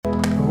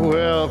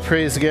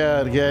Praise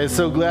God, guys.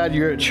 So glad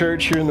you're at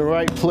church. You're in the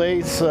right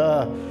place.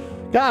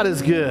 God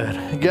is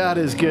good. God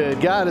is good.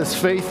 God is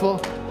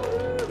faithful.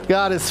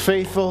 God is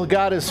faithful.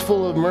 God is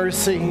full of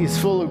mercy. He's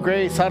full of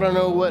grace. I don't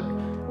know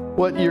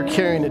what you're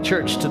carrying to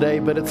church today,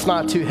 but it's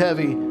not too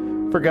heavy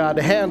for God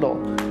to handle.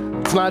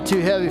 It's not too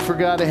heavy for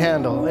God to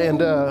handle. And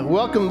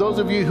welcome those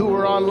of you who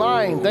are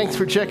online. Thanks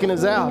for checking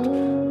us out.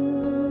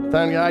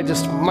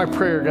 My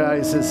prayer,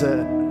 guys, is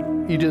that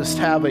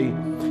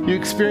you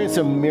experience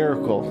a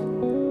miracle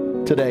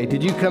today.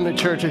 Did you come to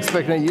church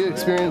expecting that you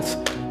experience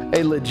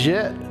a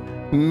legit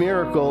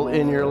miracle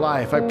in your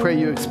life? I pray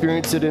you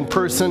experience it in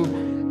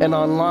person and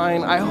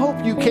online. I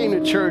hope you came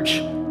to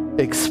church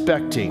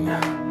expecting.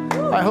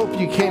 I hope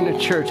you came to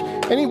church.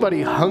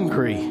 Anybody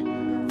hungry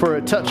for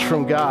a touch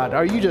from God?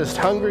 Are you just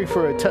hungry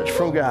for a touch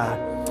from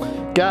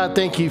God? God,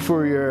 thank you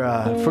for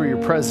your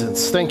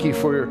presence. Thank you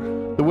for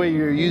the way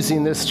you're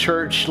using this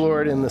church,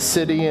 Lord, in the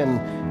city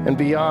and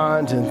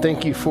beyond. And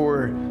thank you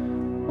for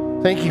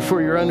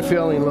your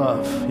unfailing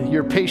love,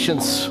 your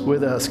patience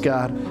with us,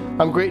 God.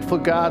 I'm grateful,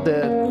 God,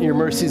 that your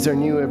mercies are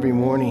new every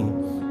morning.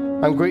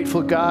 I'm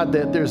grateful, God,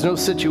 that there's no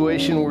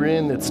situation we're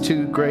in that's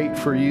too great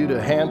for you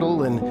to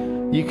handle,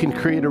 and you can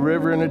create a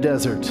river in a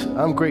desert.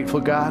 I'm grateful,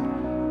 God,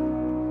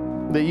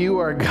 that you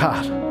are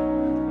God.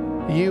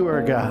 You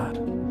are God.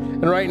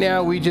 And right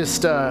now, we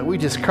just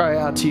cry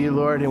out to you,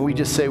 Lord, and we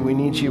just say we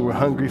need you. We're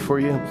hungry for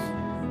you.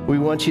 We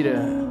want you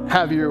to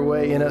have your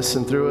way in us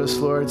and through us,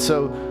 Lord.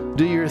 So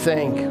do your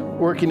thing.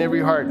 Work in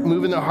every heart.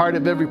 Move in the heart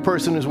of every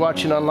person who's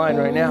watching online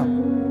right now.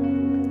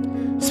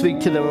 Speak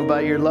to them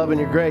about your love and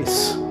your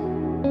grace.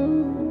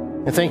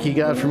 And thank you,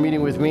 God, for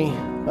meeting with me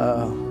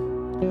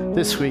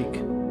this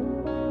week.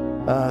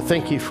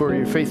 Thank you for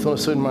your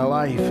faithfulness in my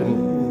life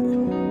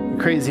and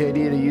the crazy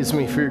idea to use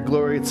me for your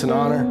glory. It's an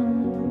honor.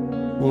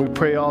 And we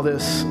pray all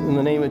this in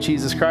the name of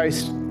Jesus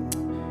Christ.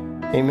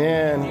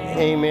 Amen,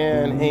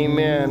 amen,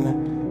 amen.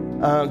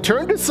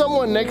 Turn to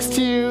someone next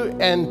to you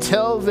and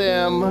tell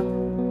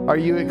them, are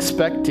you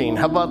expecting?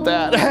 How about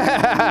that?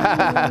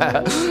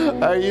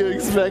 Are you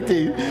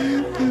expecting?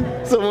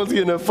 Someone's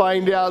going to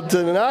find out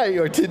tonight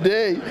or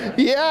today.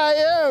 Yeah, I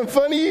am.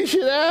 Funny you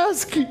should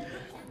ask.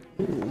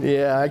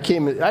 Yeah, I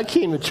came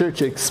to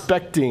church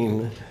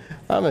expecting.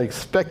 I'm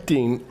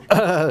expecting.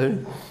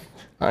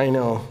 I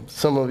know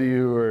some of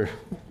you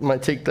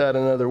might take that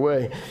another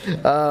way.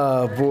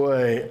 Oh,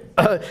 boy.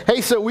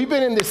 Hey, so we've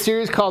been in this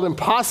series called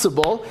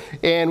Impossible,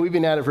 and we've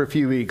been at it for a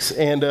few weeks.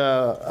 And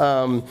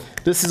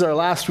this is our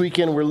last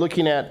weekend. We're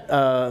looking at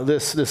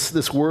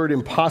this word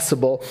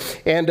impossible.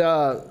 And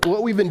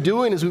what we've been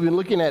doing is we've been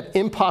looking at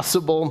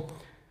impossible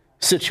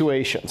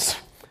situations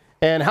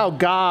and how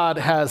God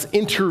has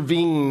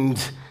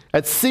intervened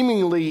at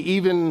seemingly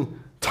even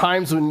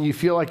times when you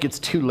feel like it's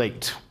too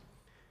late.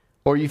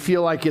 Or you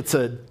feel like it's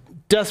a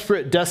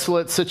desperate,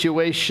 desolate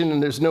situation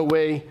and there's no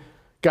way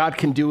God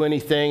can do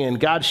anything, and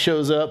God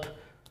shows up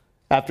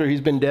after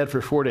he's been dead for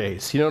 4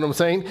 days. You know what I'm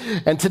saying?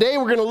 And today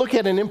we're going to look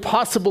at an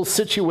impossible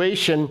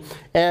situation,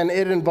 and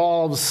it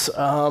involves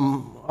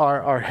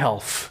our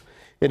health.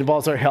 It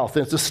involves our health.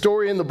 And it's a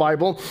story in the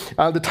Bible.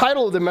 The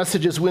title of the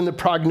message is When the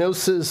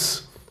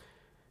Prognosis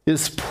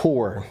is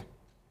Poor.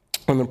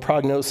 When the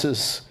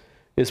prognosis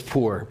is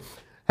poor.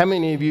 How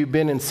many of you have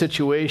been in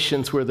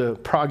situations where the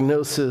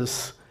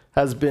prognosis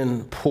has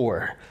been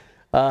poor?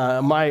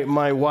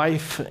 My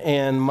wife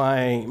and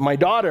my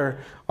daughter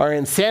are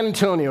in San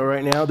Antonio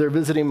right now. They're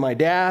visiting my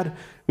dad,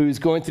 who's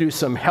going through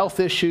some health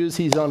issues.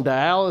 He's on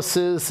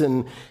dialysis,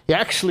 and he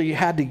actually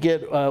had to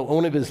get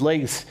one of his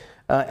legs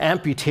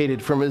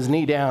amputated from his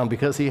knee down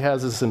because he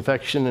has this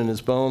infection in his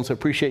bones. I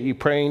appreciate you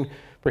praying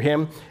for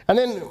him. And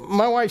then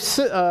my wife's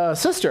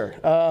sister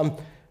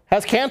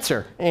has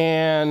cancer,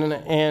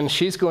 and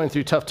she's going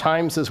through tough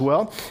times as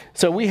well.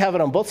 So we have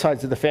it on both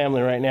sides of the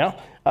family right now,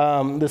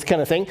 this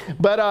kind of thing.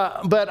 But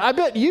I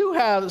bet you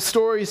have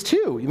stories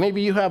too.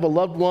 Maybe you have a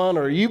loved one,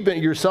 or you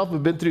yourself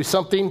have been through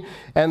something,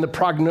 and the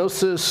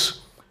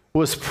prognosis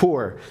was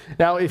poor.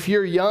 Now, if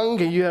you're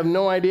young and you have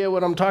no idea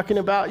what I'm talking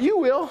about, you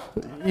will.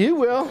 You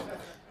will.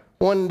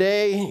 One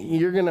day,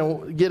 you're going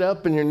to get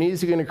up and your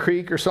knees are going to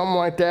creak or something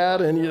like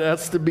that, and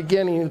that's the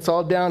beginning. It's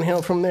all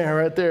downhill from there,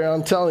 right there,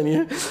 I'm telling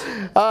you.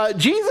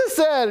 Jesus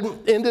said,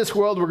 in this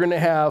world, we're going to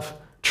have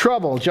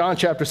trouble. John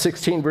chapter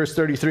 16, verse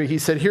 33, he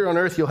said, here on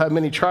earth, you'll have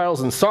many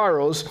trials and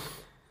sorrows,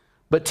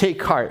 but take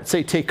heart.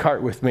 Say, take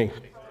heart with me,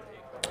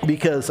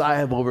 because I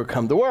have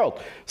overcome the world.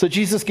 So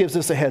Jesus gives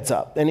us a heads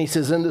up, and he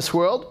says, in this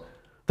world,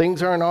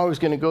 things aren't always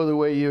going to go the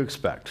way you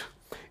expect.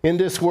 In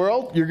this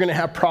world, you're going to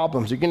have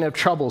problems. You're going to have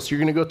troubles. You're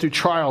going to go through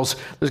trials.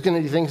 There's going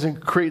to be things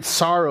that create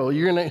sorrow.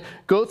 You're going to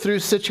go through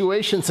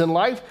situations in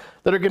life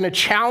that are going to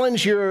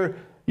challenge your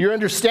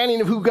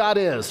understanding of who God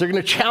is. They're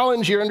going to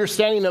challenge your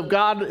understanding of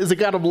God as a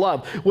God of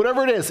love.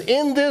 Whatever it is,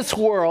 in this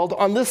world,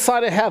 on this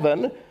side of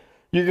heaven,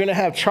 you're going to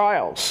have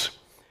trials,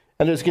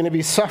 and there's going to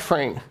be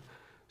suffering.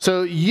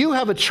 So you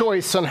have a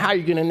choice on how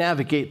you're going to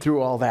navigate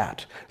through all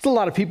that. There's a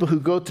lot of people who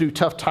go through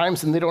tough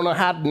times and they don't know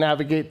how to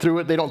navigate through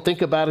it. They don't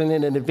think about it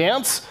in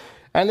advance.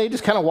 and they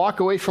just kind of walk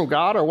away from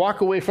God or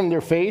walk away from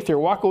their faith or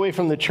walk away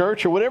from the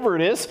church or whatever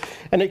it is,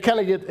 and it kind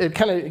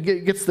of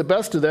gets the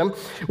best of them.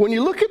 When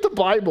you look at the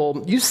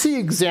Bible, you see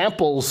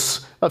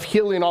examples of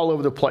healing all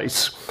over the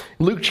place.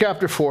 Luke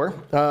chapter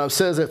 4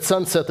 says at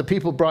sunset, the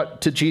people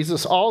brought to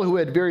Jesus all who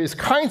had various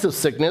kinds of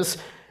sickness,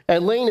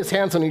 and laying his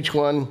hands on each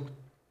one,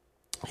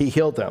 he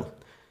healed them.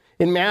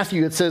 In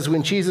Matthew, it says,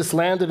 when Jesus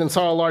landed and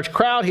saw a large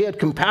crowd, he had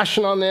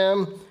compassion on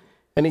them,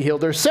 and he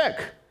healed their sick.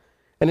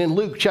 And in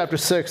Luke chapter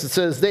 6, it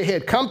says, they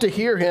had come to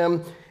hear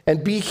him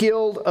and be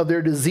healed of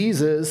their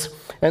diseases,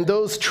 and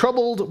those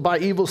troubled by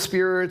evil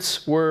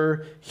spirits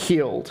were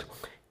healed.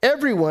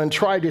 Everyone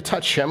tried to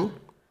touch him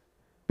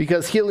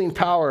because healing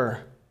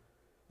power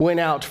went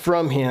out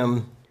from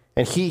him,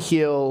 and he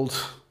healed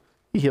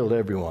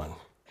everyone.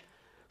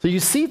 So you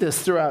see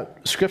this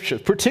throughout Scripture,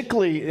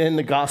 particularly in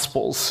the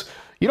Gospels.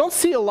 You don't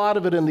see a lot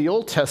of it in the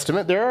Old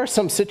Testament. There are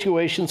some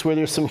situations where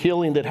there's some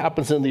healing that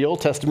happens in the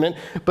Old Testament,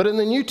 but in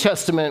the New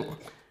Testament,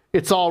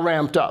 it's all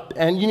ramped up.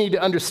 And you need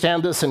to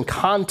understand this in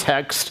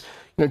context.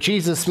 You know,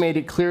 Jesus made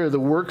it clear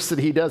the works that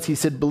he does. He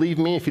said, believe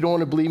me, if you don't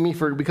want to believe me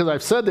because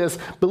I've said this,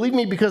 believe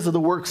me because of the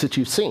works that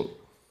you've seen.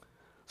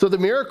 So the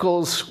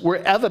miracles were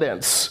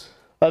evidence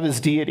of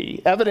his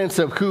deity, evidence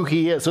of who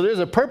he is. So there's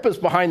a purpose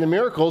behind the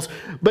miracles,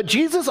 but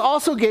Jesus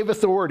also gave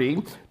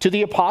authority to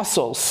the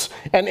apostles.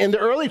 And in the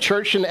early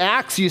church, in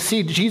Acts, you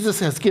see Jesus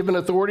has given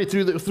authority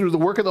through the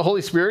work of the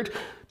Holy Spirit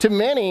to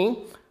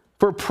many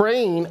for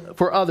praying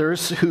for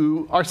others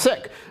who are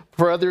sick,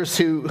 for others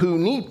who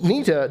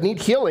need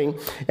healing.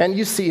 And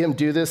you see him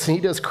do this, and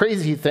he does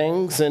crazy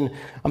things. And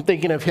I'm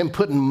thinking of him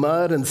putting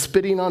mud and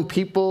spitting on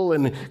people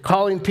and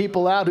calling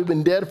people out who've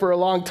been dead for a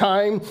long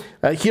time,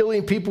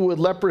 healing people with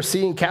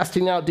leprosy and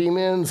casting out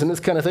demons and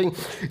this kind of thing.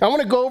 I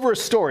want to go over a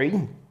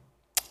story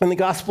in the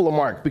Gospel of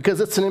Mark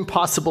because it's an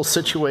impossible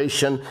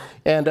situation,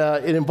 and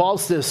it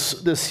involves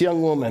this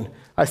young woman.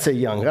 I say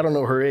young, I don't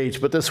know her age,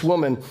 but this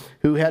woman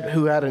who had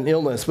an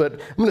illness. But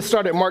I'm going to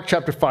start at Mark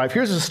chapter 5.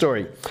 Here's the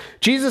story.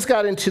 Jesus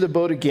got into the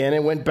boat again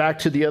and went back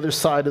to the other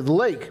side of the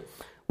lake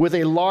with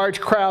a large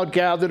crowd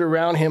gathered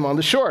around him on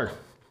the shore.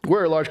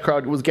 Where a large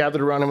crowd was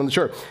gathered around him on the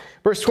shore.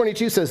 Verse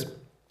 22 says,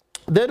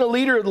 then a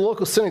leader of the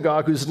local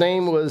synagogue, whose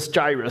name was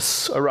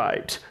Jairus,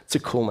 arrived. It's a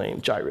cool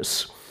name,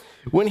 Jairus.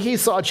 When he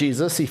saw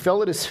Jesus, he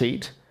fell at his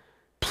feet,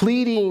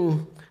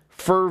 pleading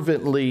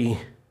fervently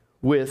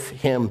with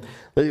him.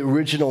 The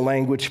original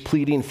language,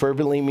 pleading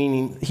fervently,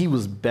 meaning he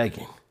was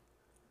begging.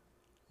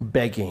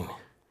 And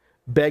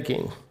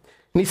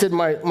he said,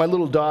 my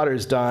little daughter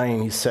is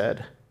dying, he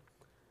said.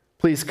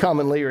 Please come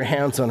and lay your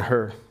hands on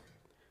her.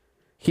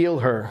 Heal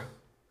her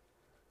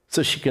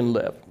so she can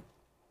live.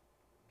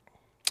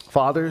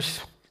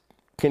 Fathers,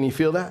 can you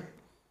feel that?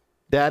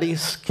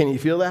 Daddies, can you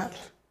feel that?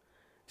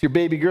 It's your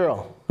baby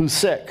girl who's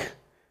sick,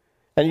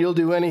 and you'll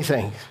do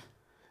anything.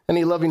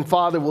 Any loving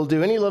father will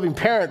do, any loving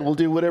parent will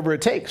do whatever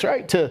it takes,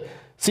 right? To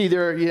see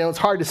it's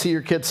hard to see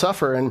your kid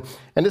suffer. And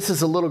this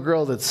is a little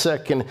girl that's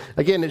sick. And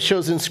again, it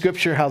shows in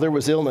Scripture how there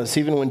was illness,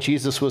 even when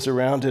Jesus was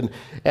around.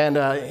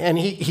 And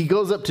he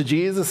goes up to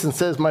Jesus and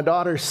says, my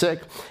daughter's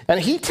sick. And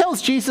he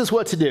tells Jesus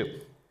what to do.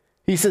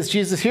 He says,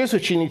 Jesus, here's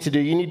what you need to do.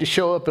 You need to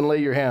show up and lay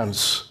your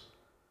hands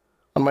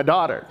on my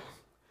daughter.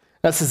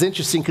 This is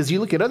interesting because you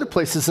look at other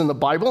places in the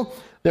Bible,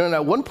 then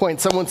at one point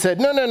someone said,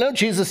 no,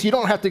 Jesus, you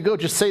don't have to go,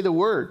 just say the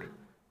word.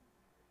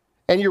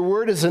 And your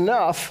word is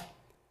enough,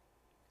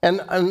 and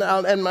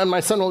my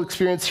son will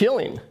experience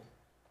healing.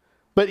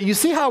 But you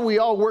see how we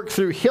all work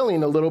through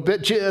healing a little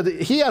bit.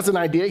 He has an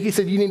idea. He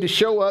said, you need to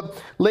show up,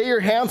 lay your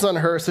hands on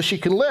her so she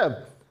can live.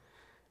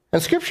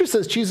 And Scripture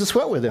says Jesus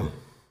went with him.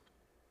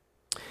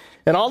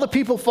 And all the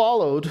people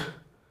followed,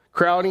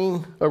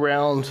 crowding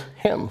around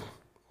him.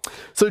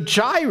 So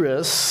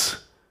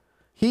Jairus,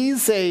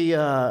 he's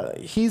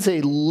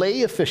a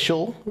lay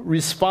official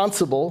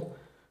responsible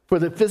for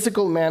the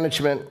physical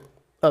management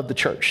of the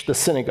church, the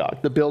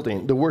synagogue, the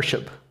building, the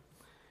worship.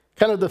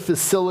 Kind of the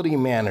facility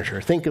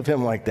manager. Think of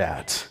him like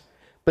that.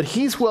 But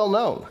he's well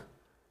known.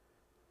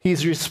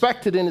 He's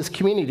respected in his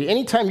community.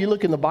 Anytime you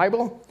look in the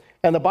Bible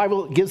and the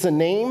Bible gives a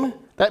name,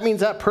 that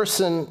means that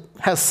person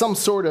has some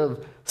sort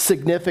of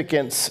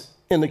significance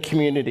in the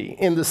community,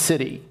 in the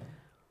city.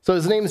 So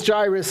his name is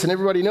Jairus, and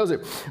everybody knows it.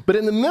 But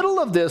in the middle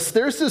of this,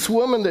 there's this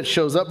woman that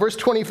shows up. Verse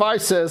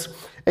 25 says,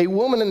 a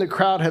woman in the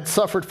crowd had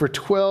suffered for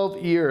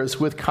 12 years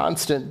with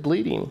constant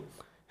bleeding.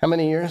 How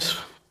many years?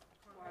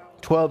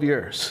 12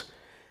 years.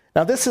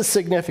 Now, this is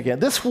significant.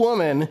 This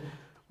woman,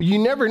 you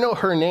never know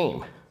her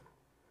name.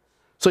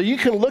 So you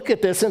can look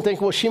at this and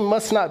think, well, she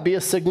must not be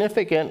as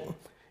significant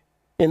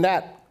in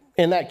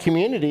that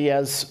community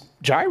as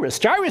Jairus.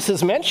 Jairus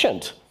is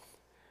mentioned.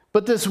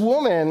 But this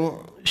woman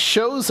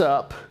shows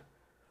up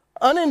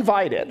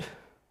uninvited,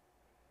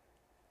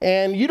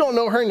 and you don't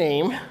know her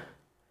name,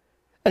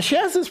 and she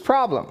has this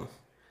problem.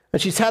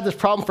 And she's had this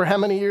problem for how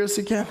many years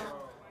again?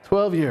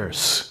 12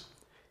 years.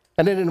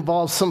 And it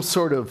involves some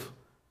sort of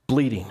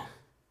bleeding.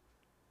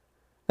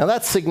 Now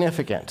that's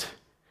significant.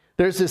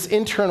 There's this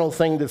internal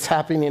thing that's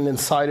happening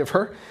inside of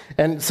her.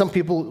 And some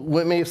people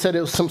may have said it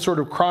was some sort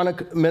of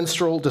chronic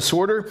menstrual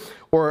disorder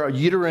or a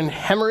uterine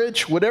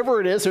hemorrhage. Whatever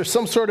it is, there's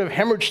some sort of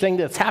hemorrhage thing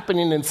that's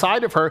happening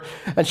inside of her.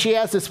 And she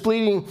has this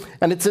bleeding,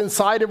 and it's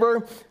inside of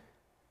her.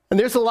 And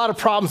there's a lot of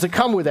problems that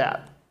come with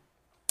that.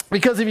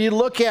 Because if you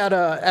look at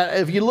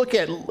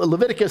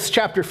Leviticus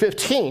chapter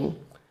 15,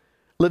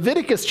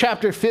 Leviticus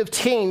chapter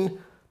 15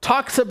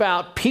 talks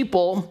about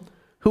people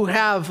who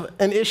have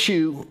an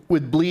issue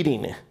with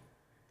bleeding.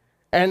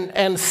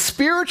 And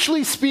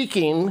spiritually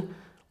speaking,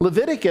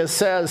 Leviticus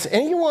says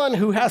anyone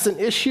who has an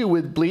issue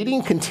with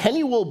bleeding,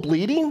 continual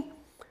bleeding,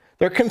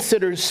 they're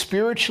considered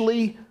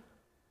spiritually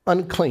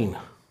unclean.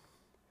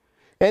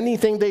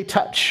 Anything they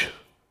touch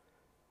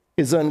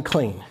is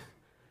unclean.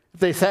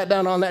 If they sat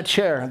down on that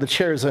chair, the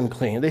chair is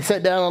unclean. If they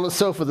sat down on the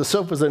sofa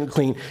is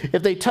unclean.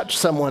 If they touch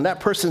someone, that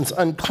person's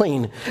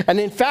unclean. And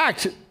in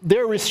fact,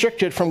 they're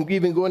restricted from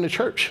even going to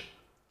church.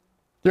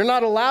 They're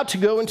not allowed to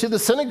go into the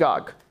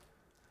synagogue.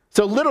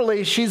 So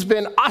literally, she's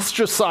been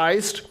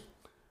ostracized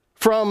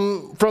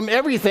from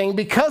everything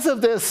because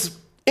of this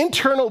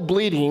internal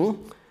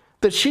bleeding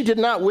that she did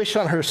not wish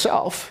on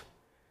herself.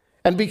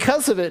 And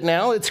because of it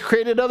now, it's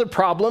created other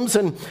problems,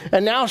 and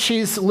now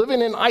she's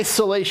living in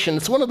isolation.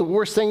 It's one of the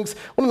worst things,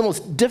 one of the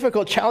most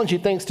difficult,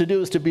 challenging things to do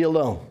is to be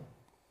alone.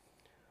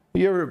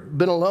 You ever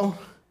been alone?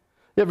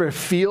 You ever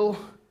feel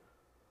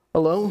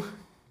alone?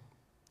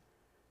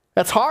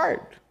 That's hard.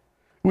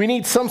 We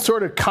need some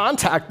sort of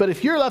contact, but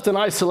if you're left in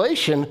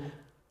isolation,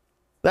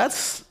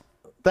 that's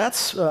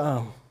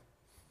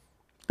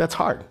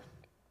hard.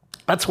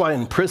 That's why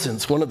in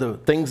prisons, one of the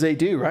things they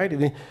do, right?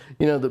 You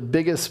know, the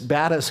biggest,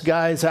 baddest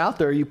guys out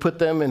there, you put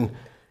them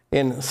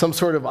in some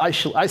sort of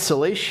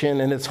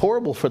isolation, and it's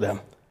horrible for them.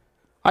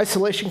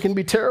 Isolation can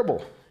be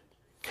terrible.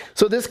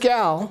 So this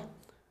gal,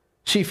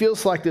 she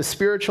feels like this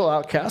spiritual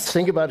outcast.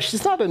 Think about it.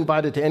 She's not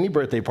invited to any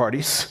birthday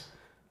parties.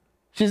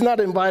 She's not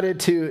invited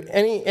to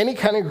any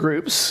kind of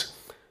groups.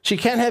 She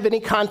can't have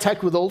any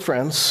contact with old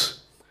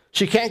friends.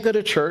 She can't go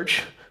to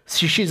church.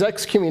 She's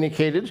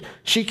excommunicated.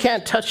 She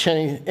can't touch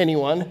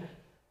anyone.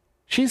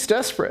 She's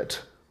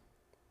desperate.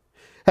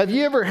 Have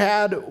you ever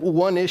had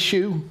one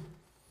issue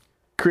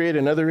create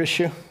another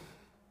issue? You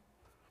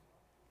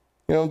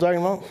know what I'm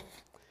talking about?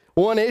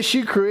 One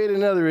issue create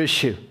another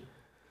issue.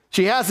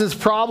 She has this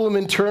problem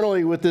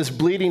internally with this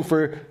bleeding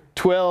for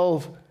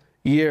 12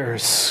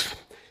 years.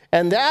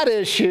 And that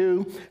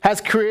issue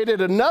has created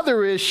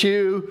another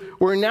issue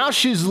where now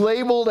she's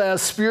labeled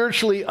as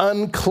spiritually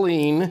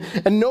unclean,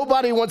 and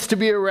nobody wants to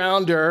be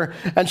around her,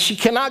 and she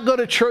cannot go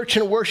to church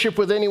and worship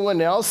with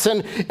anyone else,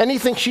 and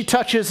anything she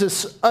touches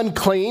is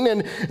unclean,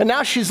 and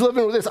now she's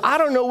living with this. I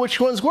don't know which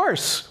one's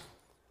worse.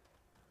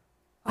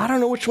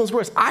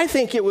 I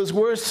think it was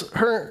worse,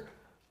 her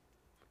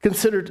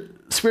considered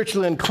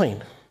spiritually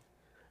unclean,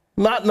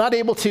 not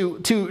able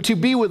to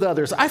be with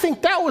others. I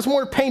think that was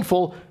more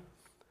painful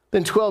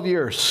than 12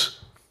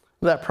 years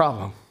of that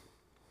problem.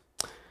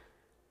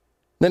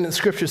 Then the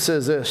scripture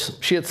says this: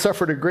 she had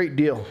suffered a great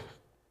deal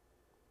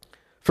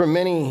from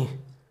many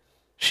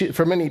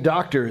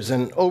doctors,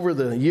 and over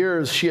the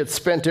years she had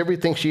spent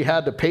everything she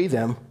had to pay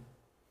them,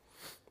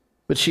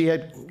 but she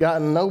had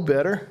gotten no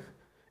better.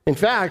 In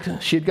fact,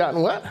 she had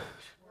gotten what?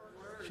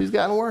 She's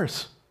gotten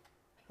worse.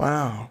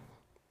 Wow.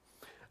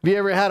 Have you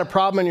ever had a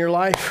problem in your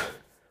life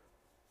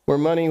where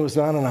money was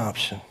not an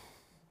option?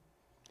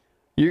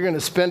 You're going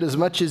to spend as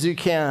much as you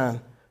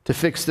can to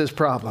fix this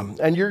problem.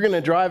 And you're going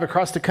to drive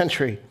across the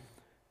country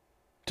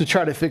to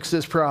try to fix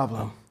this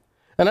problem.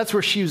 And that's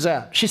where she was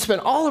at. She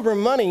spent all of her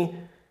money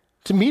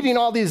to meeting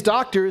all these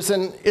doctors,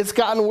 and it's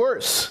gotten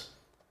worse.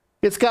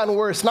 It's gotten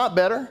worse, not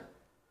better.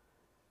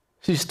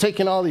 She's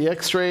taken all the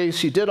x-rays.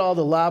 She did all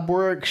the lab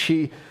work.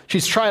 She's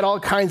tried all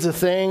kinds of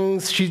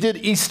things. She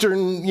did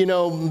Eastern,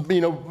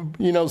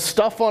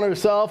 stuff on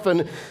herself,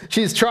 and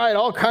she's tried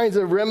all kinds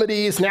of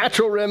remedies,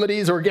 natural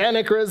remedies,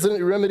 organic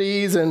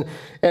remedies,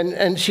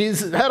 and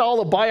she's had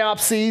all the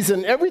biopsies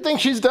and everything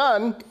she's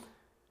done.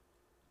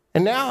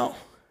 And now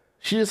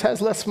she just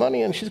has less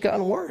money, and she's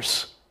gotten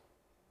worse.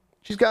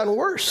 She's gotten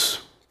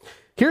worse.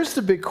 Here's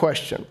the big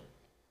question.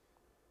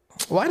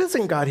 Why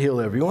doesn't God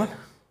heal everyone?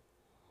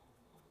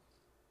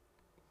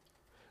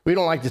 We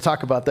don't like to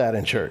talk about that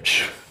in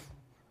church,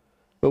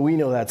 but we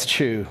know that's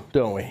true,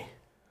 don't we?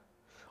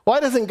 Why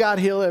doesn't God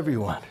heal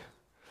everyone?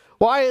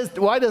 Why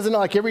doesn't,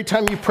 like, every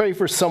time you pray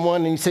for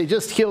someone and you say,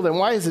 just heal them,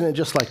 why isn't it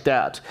just like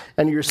that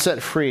and you're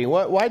set free?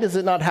 Why does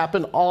it not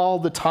happen all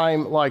the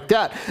time like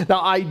that?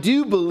 Now, I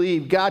do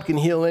believe God can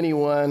heal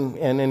anyone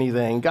and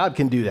anything. God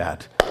can do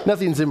that.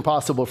 Nothing's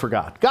impossible for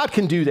God. God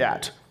can do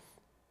that.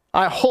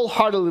 I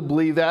wholeheartedly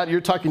believe that. You're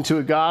talking to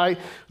a guy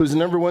whose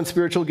number one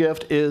spiritual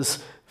gift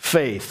is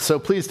faith. So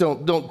please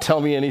don't tell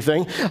me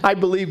anything. I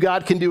believe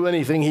God can do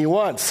anything he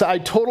wants. I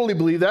totally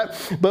believe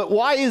that. But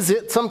why is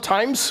it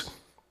sometimes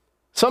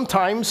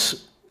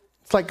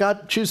it's like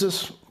God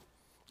chooses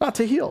not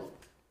to heal?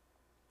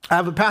 I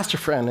have a pastor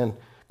friend, and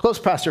close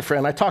pastor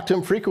friend. I talk to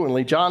him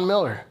frequently, John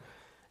Miller,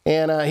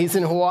 and he's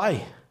in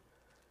Hawaii.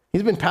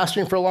 He's been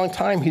pastoring for a long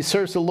time. He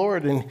serves the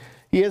Lord, and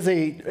he has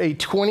a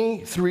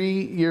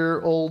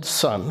 23-year-old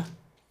son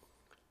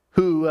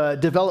who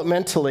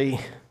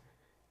developmentally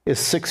is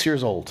 6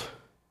 years old.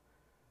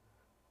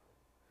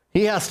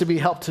 He has to be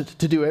helped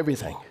to do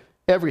everything.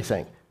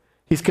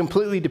 He's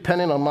completely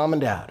dependent on mom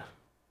and dad.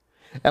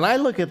 And I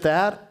look at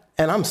that,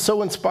 and I'm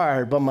so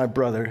inspired by my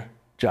brother,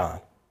 John.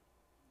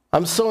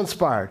 I'm so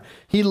inspired.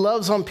 He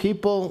loves on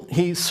people.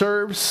 He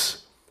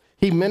serves.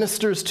 He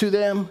ministers to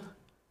them.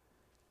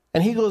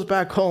 And he goes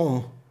back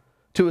home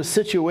to a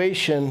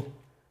situation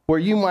where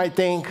you might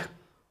think,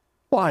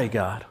 why,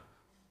 God?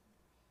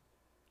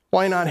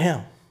 Why not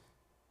him?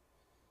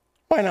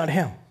 Why not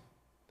him?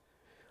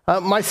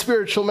 My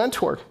spiritual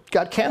mentor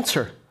got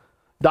cancer,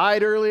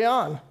 died early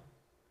on.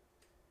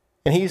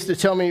 And he used to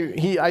tell me,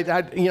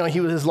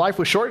 his life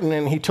was shortened,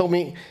 and he told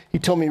me,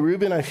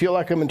 Reuben, I feel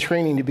like I'm in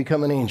training to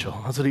become an angel.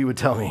 That's what he would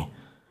tell me.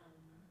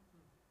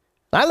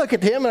 I look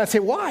at him and I say,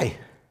 why?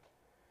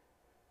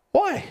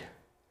 Why?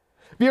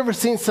 Have you ever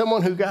seen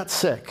someone who got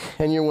sick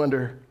and you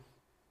wonder,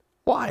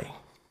 why?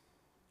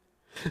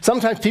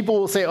 Sometimes people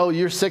will say, oh,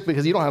 you're sick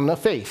because you don't have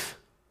enough faith.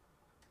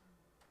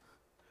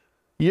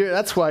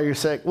 That's why you're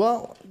sick.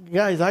 Well,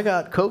 guys, I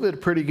got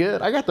COVID pretty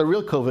good. I got the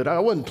real COVID. I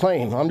wasn't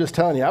playing. I'm just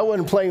telling you, I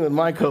wasn't playing with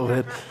my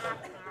COVID.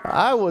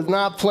 I was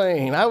not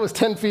playing. I was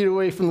 10 feet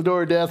away from the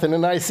door of death in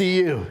an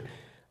ICU.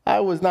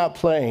 I was not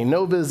playing.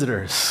 No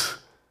visitors.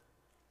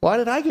 Why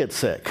did I get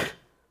sick?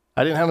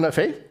 I didn't have enough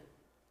faith?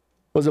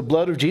 Was the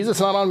blood of Jesus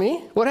not on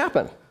me? What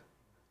happened?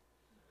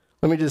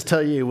 Let me just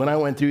tell you, when I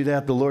went through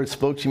that, the Lord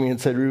spoke to me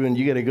and said, Reuben,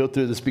 you got to go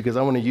through this because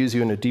I want to use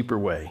you in a deeper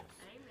way.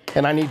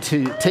 And I need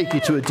to take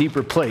you to a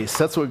deeper place.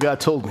 That's what God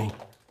told me.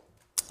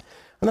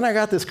 And then I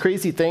got this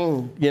crazy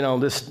thing,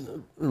 this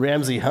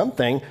Ramsey Hunt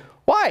thing.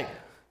 Why? Is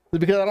it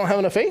because I don't have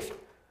enough faith?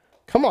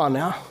 Come on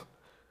now.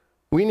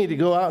 We need to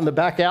go out in the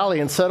back alley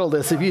and settle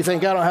this if you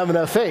think I don't have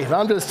enough faith.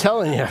 I'm just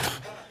telling you.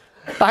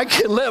 I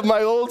can let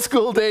my old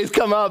school days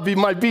come out, be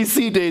my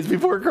BC days,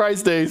 before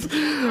Christ days.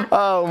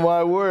 Oh,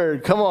 my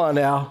word. Come on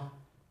now.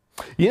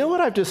 You know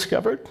what I've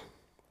discovered?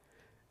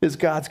 Is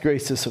God's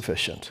grace is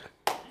sufficient.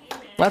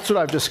 That's what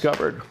I've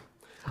discovered.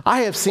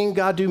 I have seen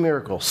God do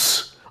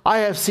miracles. I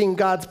have seen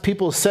God's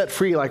people set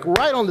free, like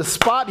right on the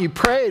spot. You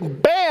pray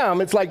and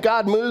bam, it's like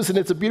God moves and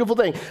it's a beautiful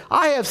thing.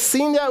 I have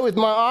seen that with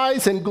my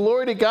eyes, and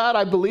glory to God,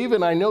 I believe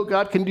and I know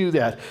God can do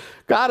that.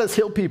 God has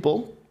healed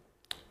people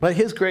by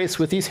his grace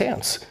with these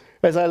hands.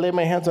 As I lay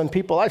my hands on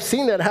people, I've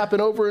seen that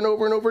happen over and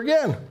over and over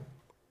again.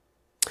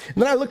 And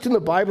then I looked in the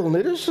Bible, and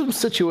there's some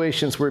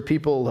situations where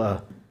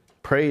people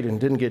prayed and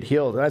didn't get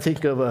healed. And I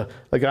think of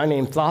a guy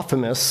named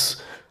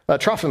Trophimus.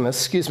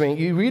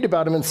 You read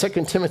about him in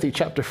 2 Timothy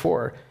chapter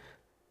 4.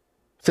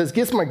 It says,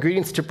 give my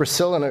greetings to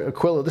Priscilla and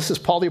Aquila. This is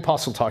Paul the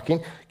Apostle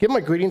talking. Give my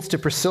greetings to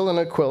Priscilla and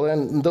Aquila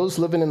and those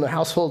living in the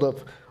household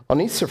of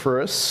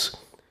Onesiphorus.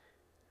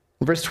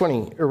 Verse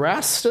 20,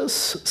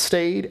 Erastus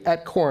stayed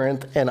at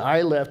Corinth, and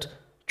I left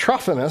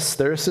Trophimus,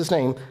 there's his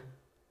name,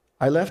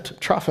 I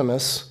left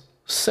Trophimus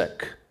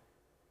sick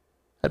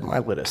at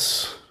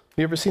Miletus.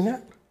 You ever seen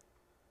that?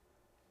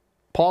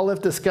 Paul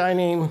left this guy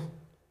named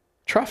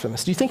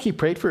Trophimus. Do you think he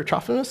prayed for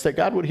Trophimus that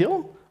God would heal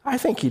him? I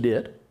think he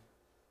did.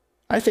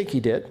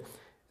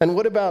 And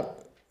what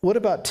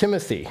about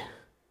Timothy,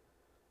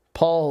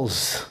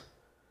 Paul's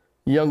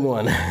young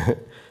one?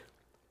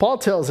 Paul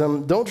tells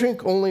him, don't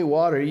drink only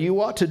water.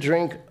 You ought to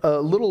drink a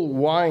little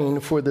wine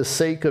for the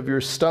sake of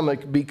your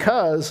stomach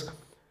because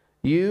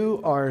you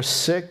are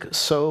sick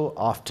so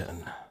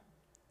often.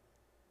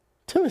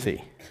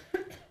 Timothy,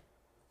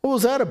 what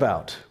was that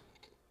about?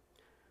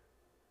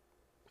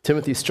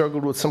 Timothy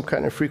struggled with some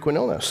kind of frequent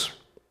illness.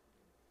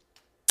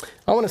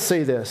 I want to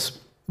say this.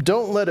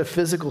 Don't let a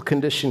physical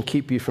condition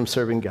keep you from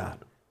serving God.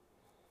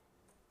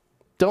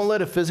 Don't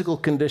let a physical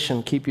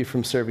condition keep you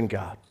from serving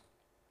God.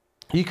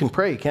 You can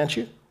pray, can't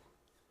you?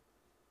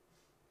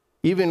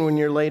 Even when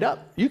you're laid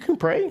up, you can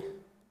pray.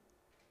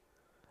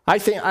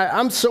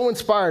 I'm so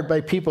inspired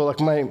by people like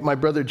my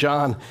brother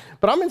John,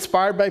 but I'm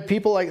inspired by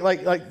people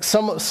like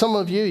some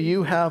of you.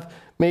 You have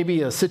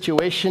maybe a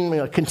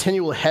situation,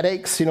 continual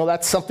headaches.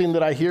 That's something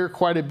that I hear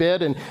quite a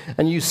bit,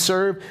 and you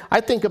serve.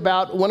 I think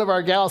about one of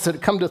our gals that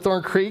come to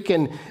Thorn Creek,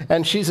 and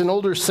she's an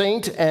older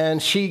saint,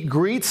 and she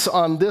greets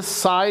on this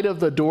side of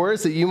the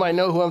doors that you might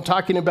know who I'm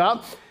talking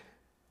about,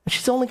 and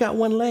she's only got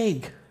one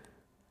leg.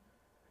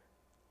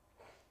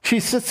 She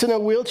sits in a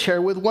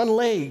wheelchair with one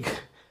leg.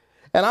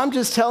 And I'm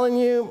just telling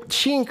you,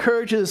 she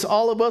encourages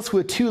all of us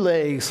with two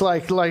legs.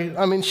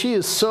 She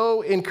is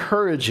so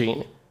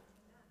encouraging.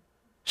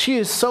 She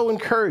is so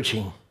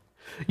encouraging.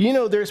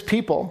 There's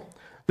people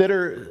that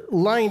are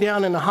lying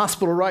down in the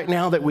hospital right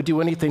now that would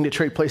do anything to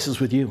trade places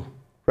with you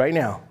right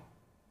now.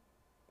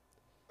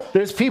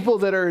 There's people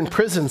that are in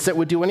prisons that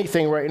would do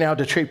anything right now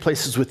to trade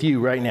places with you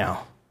right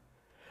now.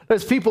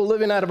 There's people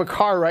living out of a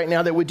car right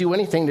now that would do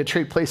anything to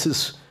trade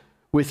places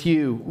with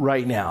you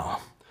right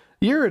now.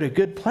 You're at a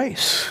good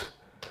place.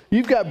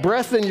 You've got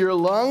breath in your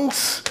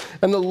lungs.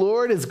 and the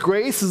Lord, His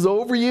grace is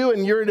over you,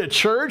 and you're in a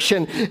church,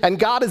 and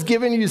God has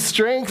given you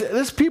strength.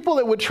 There's people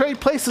that would trade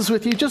places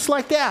with you just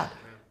like that.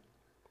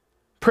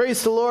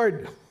 Praise the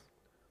Lord.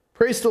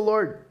 Praise the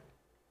Lord.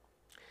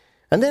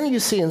 And then you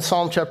see in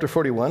Psalm chapter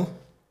 41,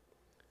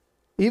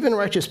 even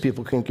righteous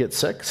people can get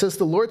sick. It says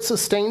the Lord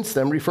sustains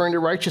them, referring to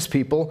righteous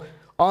people,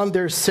 on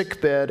their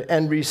sickbed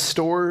and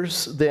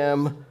restores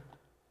them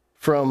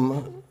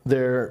from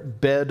their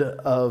bed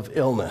of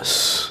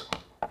illness.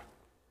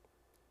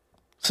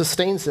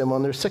 Sustains them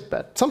on their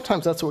sickbed.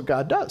 Sometimes that's what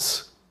God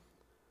does.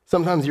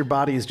 Sometimes your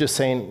body is just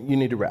saying you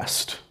need to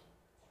rest.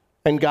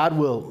 And God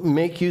will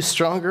make you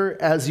stronger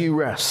as you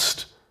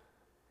rest.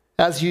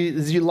 As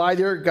you lie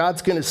there,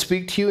 God's going to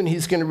speak to you and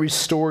He's going to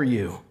restore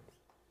you.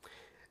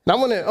 And I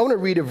want to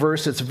read a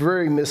verse that's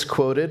very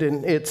misquoted,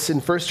 and it's in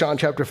 1 John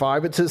chapter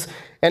 5. It says,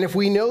 and if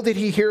we know that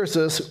He hears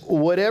us,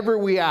 whatever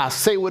we ask,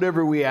 say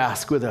whatever we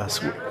ask with us.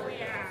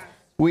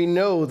 We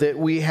know that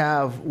we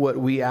have what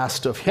we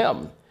asked of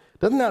Him.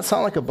 Doesn't that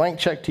sound like a blank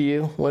check to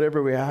you,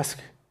 whatever we ask?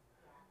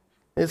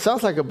 It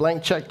sounds like a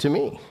blank check to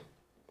me.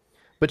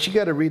 But you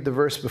got to read the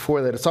verse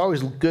before that. It's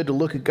always good to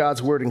look at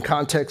God's word in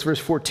context. Verse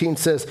 14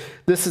 says,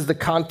 this is the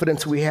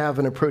confidence we have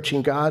in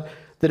approaching God,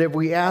 that if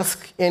we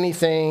ask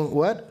anything,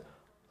 what?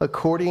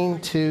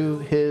 According to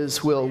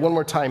His will. One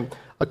more time.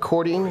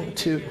 According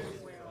to,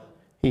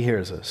 He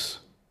hears us.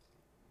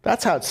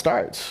 That's how it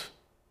starts.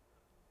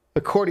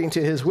 According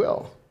to His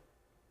will.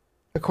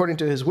 According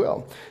to His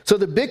will. So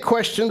the big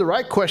question, the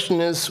right question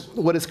is,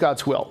 what is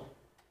God's will?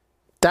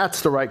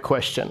 That's the right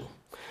question.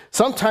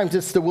 Sometimes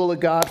it's the will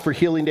of God for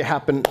healing to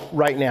happen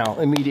right now,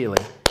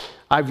 immediately.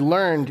 I've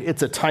learned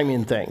it's a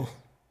timing thing.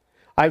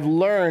 I've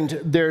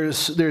learned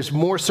there's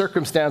more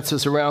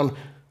circumstances around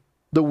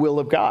the will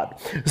of God.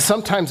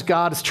 Sometimes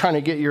God is trying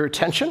to get your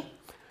attention.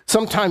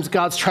 Sometimes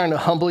God's trying to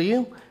humble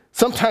you.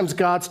 Sometimes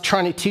God's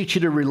trying to teach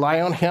you to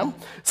rely on Him.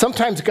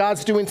 Sometimes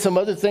God's doing some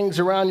other things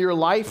around your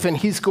life, and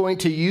He's going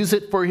to use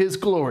it for His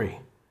glory.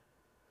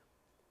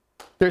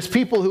 There's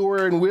people who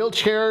are in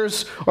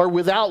wheelchairs or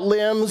without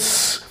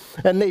limbs,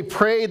 and they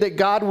pray that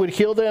God would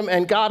heal them,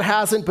 and God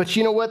hasn't, but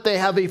you know what? They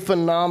have a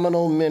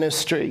phenomenal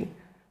ministry.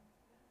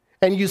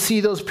 And you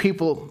see those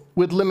people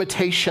with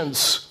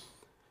limitations,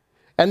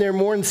 and they're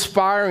more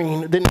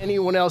inspiring than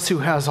anyone else who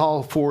has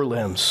all four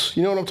limbs.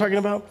 You know what I'm talking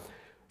about?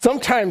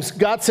 Sometimes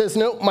God says,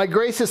 no, my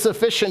grace is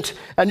sufficient,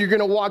 and you're going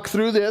to walk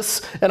through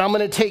this, and I'm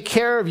going to take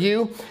care of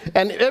you,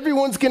 and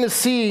everyone's going to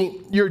see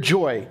your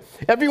joy.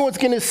 Everyone's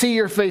going to see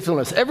your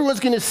faithfulness.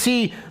 Everyone's going to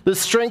see the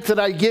strength that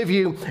I give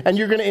you, and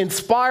you're going to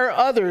inspire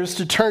others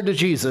to turn to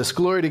Jesus.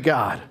 Glory to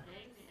God.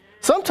 Amen.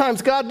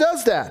 Sometimes God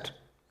does that.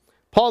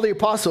 Paul the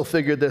Apostle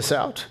figured this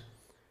out.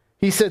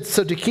 He said,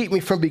 so to keep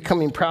me from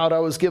becoming proud, I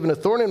was given a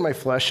thorn in my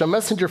flesh, a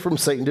messenger from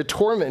Satan to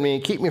torment me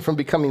and keep me from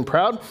becoming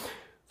proud.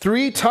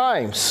 3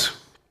 times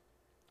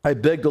I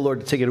begged the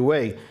Lord to take it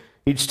away.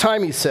 Each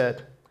time He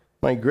said,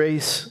 my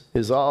grace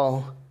is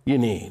all you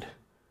need.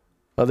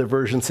 Other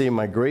versions say,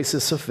 my grace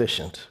is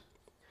sufficient.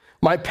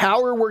 My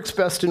power works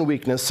best in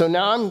weakness. So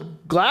now I'm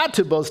glad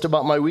to boast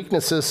about my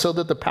weaknesses so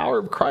that the power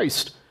of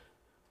Christ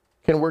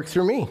can work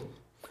through me.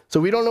 So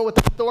we don't know what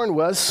the thorn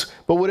was,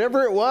 but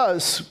whatever it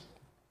was,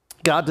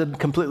 God didn't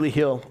completely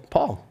heal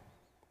Paul.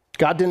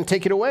 God didn't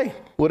take it away,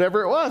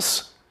 whatever it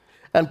was.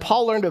 And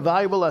Paul learned a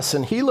valuable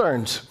lesson. He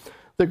learned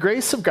the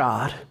grace of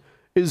God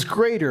is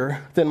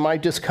greater than my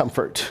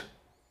discomfort.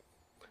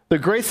 The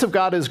grace of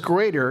God is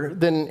greater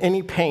than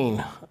any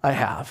pain I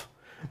have.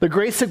 The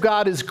grace of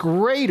God is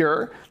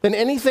greater than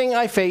anything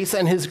I face,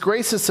 and His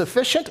grace is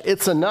sufficient.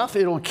 It's enough.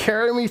 It'll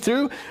carry me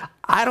through.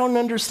 I don't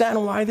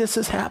understand why this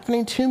is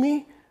happening to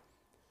me,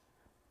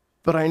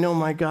 but I know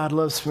my God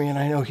loves me, and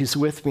I know He's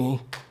with me,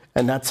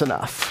 and that's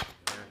enough.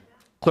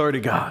 Glory to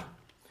God.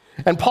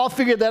 And Paul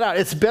figured that out.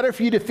 It's better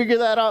for you to figure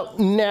that out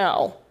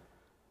now.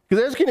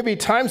 Because there's going to be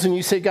times when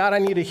you say, God, I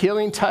need a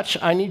healing touch.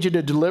 I need you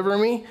to deliver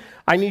me.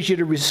 I need you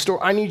to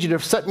restore. I need you to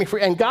set me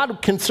free. And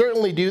God can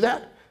certainly do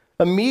that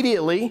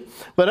immediately.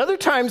 But other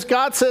times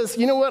God says,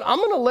 you know what? I'm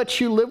going to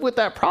let you live with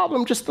that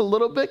problem just a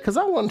little bit because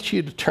I want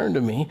you to turn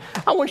to me.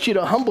 I want you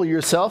to humble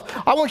yourself.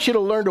 I want you to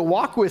learn to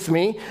walk with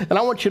me. And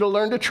I want you to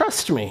learn to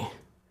trust me.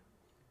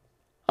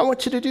 I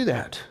want you to do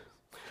that.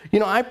 You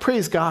know, I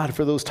praise God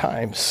for those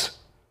times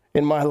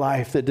in my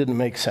life that didn't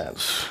make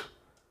sense.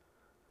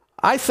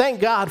 I thank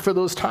God for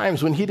those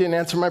times when He didn't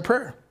answer my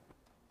prayer.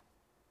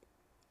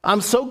 I'm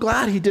so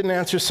glad He didn't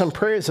answer some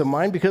prayers of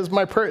mine because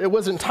my prayer, it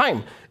wasn't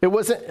time. I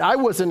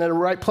wasn't in the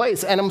right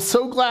place. And I'm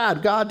so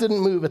glad God didn't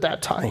move at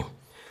that time.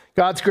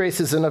 God's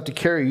grace is enough to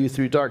carry you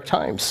through dark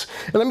times.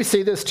 And let me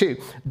say this too.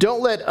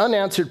 Don't let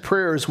unanswered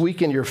prayers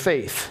weaken your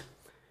faith.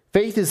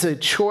 Faith is a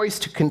choice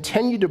to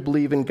continue to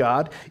believe in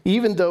God,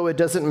 even though it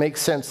doesn't make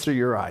sense through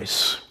your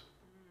eyes.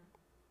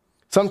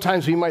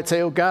 Sometimes we might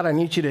say, oh, God, I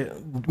need you to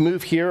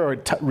move here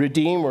or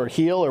redeem or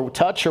heal or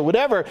touch or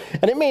whatever.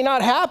 And it may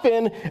not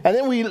happen. And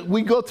then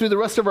we go through the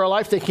rest of our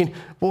life thinking,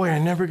 boy,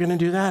 I'm never going to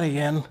do that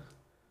again.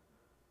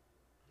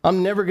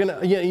 I'm never going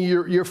to,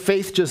 your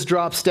faith just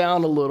drops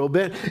down a little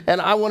bit.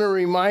 And I want to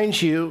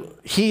remind you,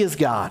 He is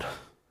God.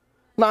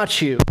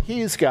 Not you.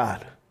 He's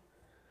God.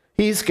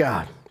 He's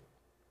God.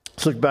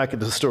 Let's look back at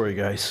the story,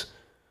 guys.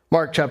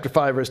 Mark chapter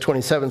 5, verse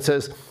 27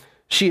 says,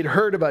 she had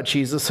heard about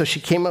Jesus, so she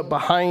came up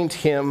behind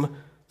him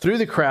through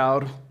the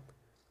crowd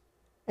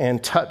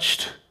and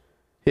touched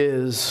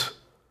his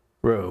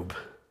robe.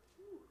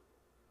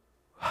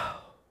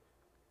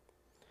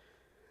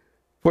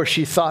 For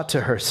she thought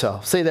to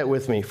herself, say that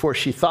with me, for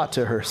she thought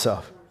to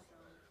herself,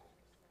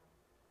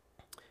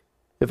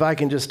 if I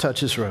can just touch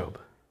his robe,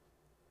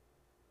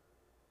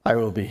 I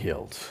will be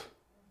healed.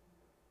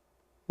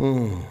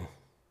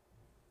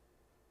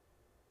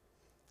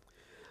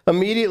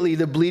 Immediately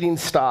the bleeding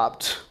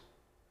stopped,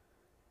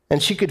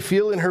 and she could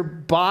feel in her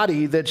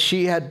body that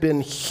she had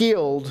been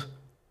healed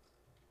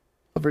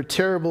of her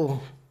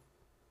terrible,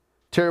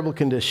 terrible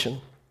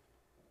condition.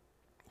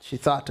 She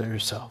thought to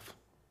herself,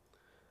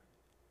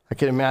 I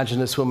can imagine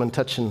this woman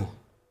touching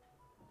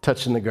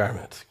the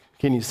garment.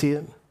 Can you see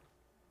it?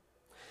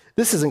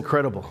 This is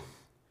incredible.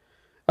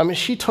 I mean,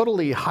 she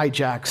totally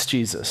hijacks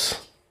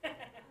Jesus.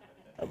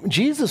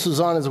 Jesus was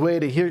on his way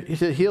to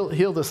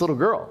heal this little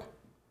girl.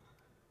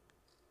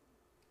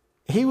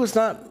 He was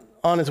not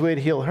on his way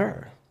to heal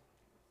her.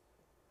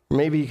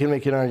 Maybe you can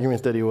make an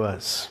argument that he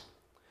was.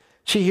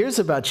 She hears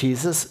about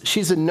Jesus.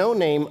 She's a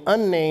no-name,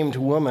 unnamed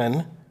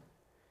woman.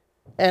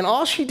 And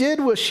all she did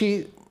was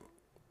she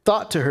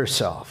thought to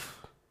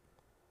herself.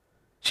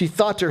 She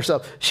thought to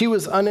herself. She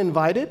was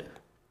uninvited.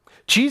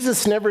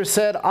 Jesus never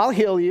said, I'll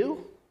heal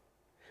you.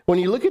 When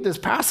you look at this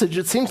passage,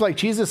 it seems like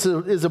Jesus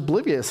is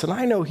oblivious. And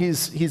I know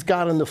he's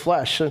God in the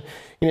flesh.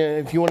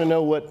 If you want to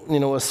know what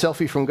a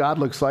selfie from God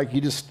looks like, you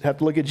just have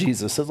to look at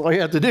Jesus. That's all you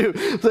have to do.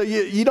 So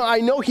I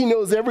know he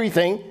knows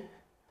everything.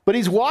 But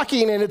he's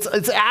walking, and it's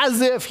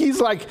as if he's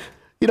like,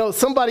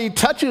 somebody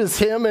touches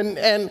him,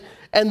 and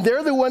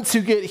they're the ones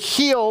who get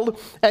healed,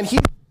 and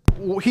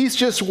he's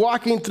just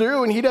walking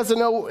through, and he doesn't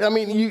know. I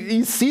mean,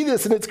 you see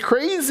this, and it's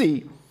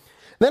crazy.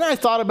 Then I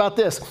thought about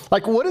this.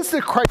 Like, what is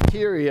the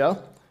criteria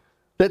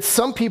that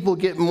some people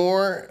get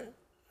more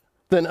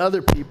than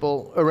other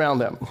people around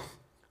them? I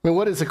mean,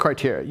 what is the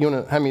criteria? You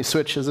want to have me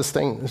switch? Is this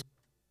thing?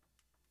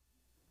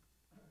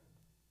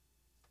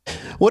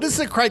 What is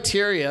the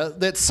criteria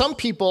that some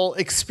people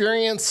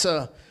experience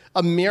a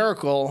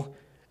miracle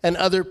and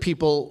other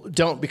people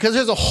don't? Because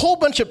there's a whole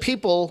bunch of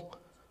people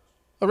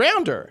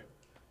around her.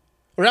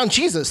 Around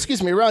Jesus.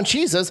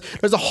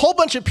 There's a whole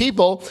bunch of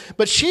people,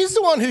 but she's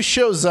the one who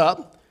shows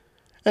up,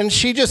 and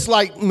she just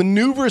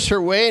maneuvers her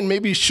way and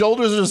maybe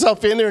shoulders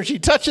herself in there, and she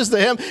touches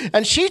the hem,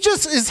 and she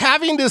just is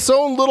having this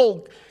own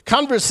little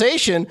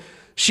conversation.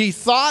 She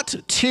thought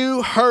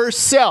to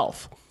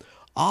herself,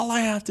 all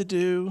I have to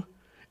do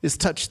is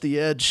touch the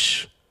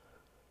edge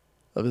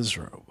of his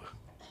robe,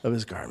 of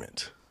his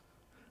garment.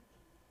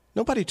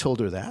 Nobody told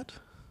her that.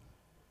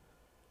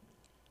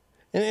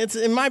 And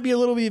it might be a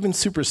little bit even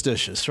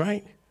superstitious,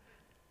 right?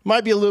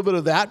 Might be a little bit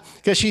of that,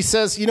 because she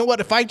says, you know what,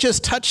 if I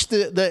just touch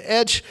the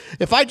edge,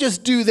 if I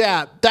just do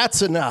that,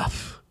 that's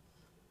enough.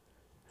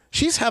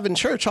 She's having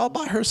church all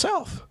by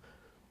herself.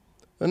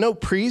 No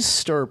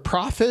priest or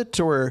prophet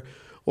or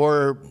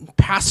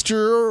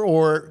pastor,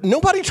 or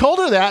nobody told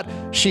her that.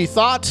 She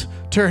thought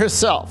to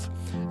herself,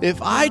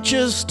 if I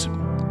just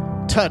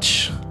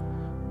touch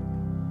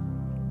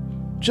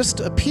just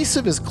a piece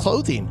of his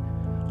clothing,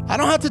 I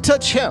don't have to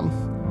touch him.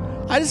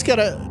 I just got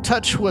to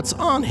touch what's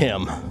on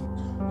him.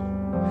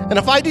 And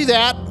if I do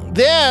that,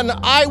 then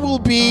I will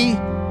be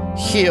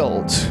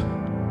healed.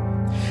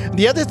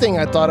 The other thing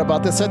I thought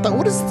about this, I thought,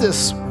 what is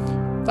this?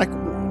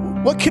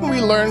 What can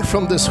we learn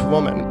from this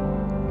woman?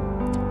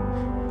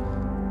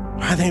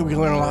 I think we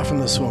can learn a lot from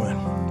this woman.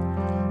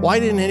 Why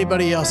didn't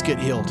anybody else get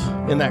healed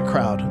in that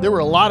crowd? There were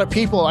a lot of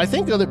people. I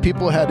think other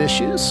people had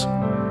issues.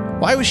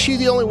 Why was she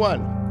the only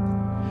one?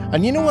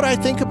 And you know what I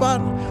think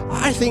about?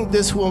 I think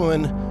this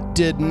woman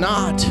did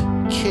not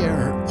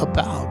care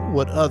about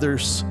what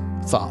others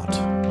thought.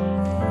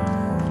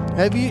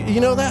 Have you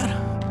know that?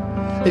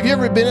 Have you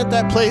ever been at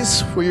that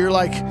place where you're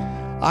like,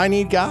 I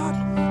need God,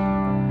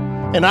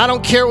 and I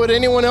don't care what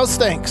anyone else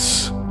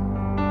thinks.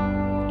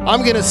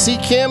 I'm going to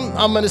seek him.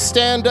 I'm going to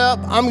stand up.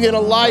 I'm going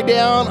to lie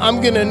down. I'm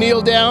going to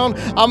kneel down.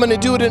 I'm going to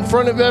do it in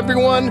front of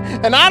everyone.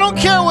 And I don't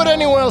care what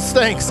anyone else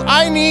thinks.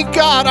 I need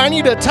God. I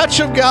need a touch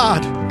of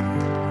God.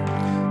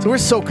 So we're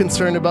so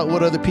concerned about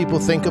what other people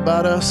think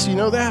about us. You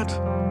know that?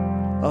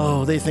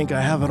 Oh, they think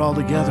I have it all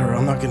together.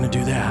 I'm not going to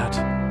do that.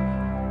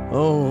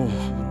 Oh,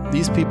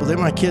 these people,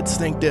 my kids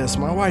think this.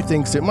 My wife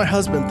thinks it. My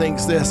husband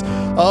thinks this.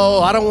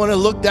 Oh, I don't want to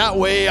look that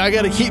way. I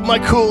got to keep my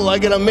cool. I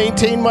got to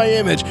maintain my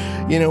image.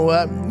 You know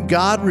what?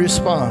 God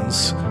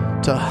responds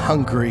to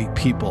hungry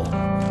people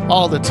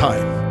all the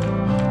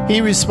time.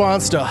 He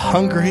responds to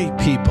hungry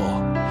people.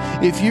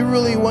 If you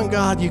really want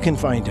God, you can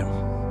find him.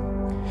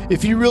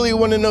 If you really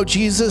want to know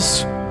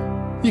Jesus,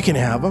 you can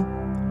have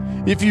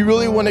him. If you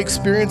really want to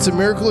experience a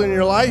miracle in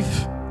your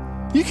life,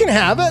 you can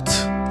have it.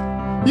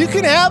 You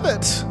can have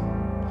it.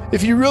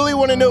 If you really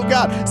want to know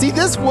God. See,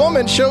 this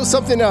woman shows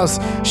something else.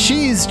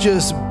 She's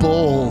just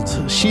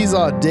bold. She's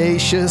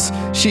audacious.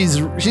 She's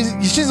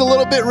a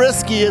little bit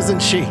risky,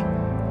 isn't she?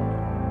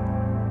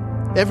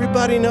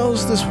 Everybody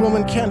knows this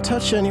woman can't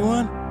touch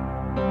anyone.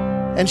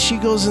 And she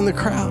goes in the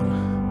crowd.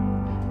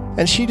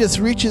 And she just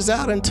reaches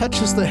out and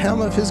touches the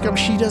hem of his garment.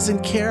 She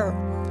doesn't care.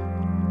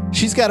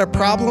 She's got a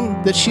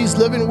problem that she's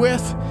living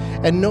with,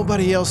 and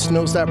nobody else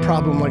knows that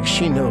problem like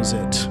she knows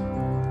it.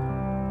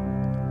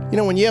 You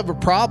know, when you have a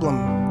problem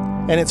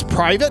and it's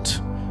private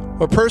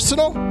or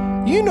personal,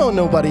 you know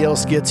nobody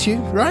else gets you,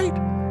 right?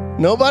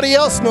 Nobody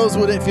else knows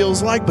what it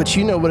feels like, but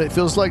you know what it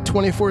feels like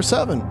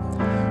 24/7.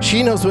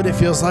 She knows what it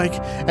feels like,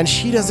 and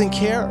she doesn't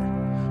care.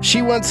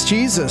 She wants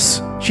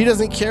Jesus. She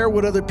doesn't care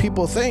what other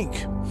people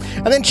think.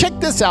 And then check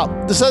this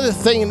out. This other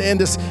thing in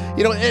this,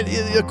 you know,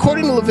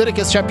 according to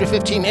Leviticus chapter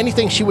 15,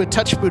 anything she would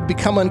touch would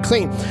become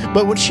unclean.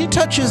 But when she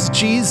touches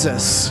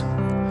Jesus,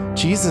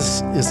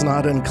 Jesus is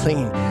not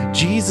unclean.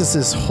 Jesus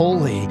is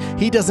holy.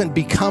 He doesn't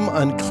become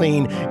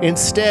unclean.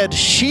 Instead,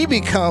 she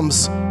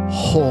becomes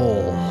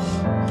whole.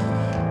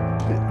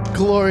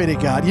 Glory to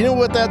God. You know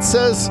what that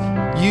says?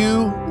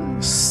 You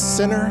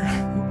sinner.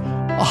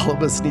 All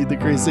of us need the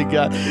grace of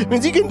God. It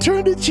means you can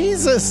turn to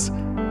Jesus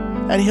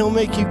and he'll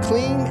make you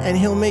clean and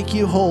he'll make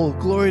you whole.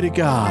 Glory to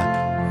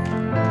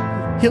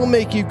God. He'll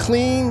make you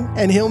clean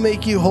and he'll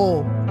make you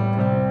whole.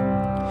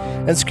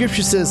 And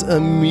scripture says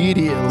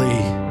immediately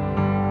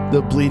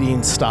the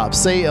bleeding stops.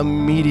 Say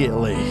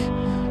immediately.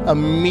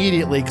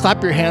 Immediately.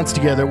 Clap your hands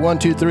together. 1,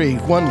 2, 3.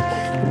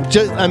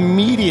 Just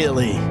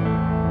immediately.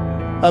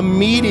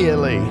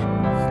 Immediately.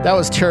 That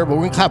was terrible.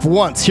 We're going to clap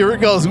once. Here it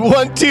goes.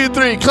 1, 2,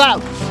 3.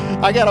 Clap.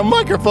 I got a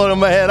microphone in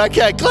my head. I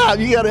can't clap.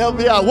 You got to help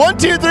me out. 1,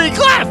 2, 3.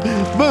 Clap.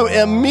 Boom.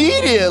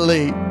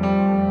 Immediately.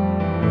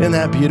 Isn't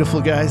that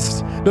beautiful,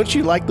 guys? Don't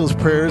you like those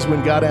prayers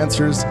when God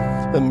answers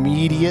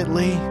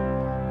immediately?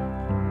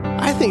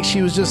 I think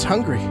she was just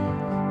hungry.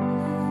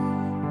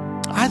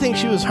 I think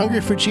she was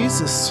hungry for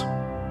Jesus.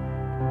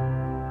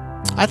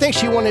 I think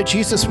she wanted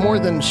Jesus more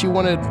than she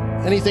wanted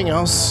anything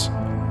else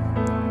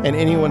and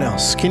anyone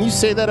else. Can you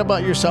say that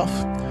about yourself?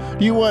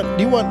 Do you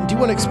want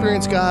to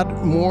experience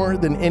God more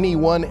than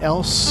anyone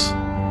else?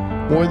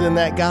 More than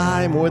that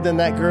guy, more than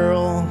that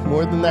girl,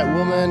 more than that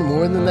woman,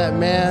 more than that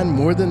man,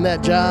 more than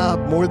that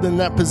job, more than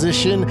that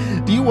position?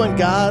 Do you want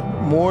God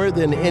more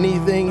than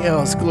anything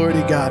else? Glory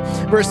to God.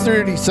 Verse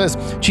 30 says,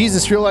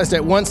 Jesus realized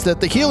at once that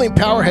the healing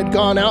power had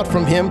gone out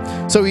from him,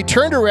 so he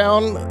turned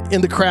around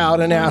in the crowd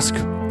and asked,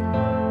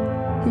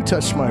 "Who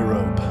touched my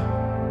robe?"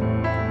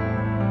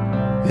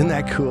 Isn't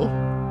that cool?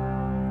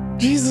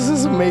 Jesus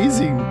is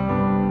amazing.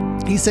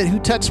 He said, "Who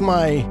touched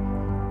my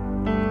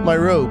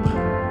robe?"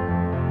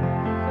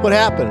 What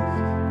happened?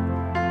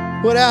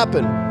 What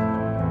happened?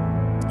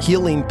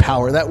 Healing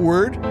power. That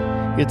word,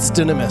 it's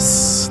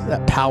dunamis.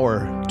 That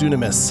power,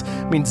 dunamis,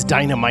 means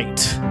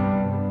dynamite.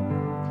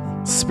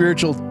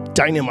 Spiritual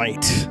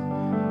dynamite.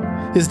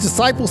 His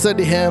disciples said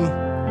to him,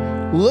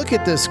 "Look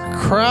at this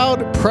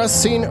crowd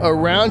pressing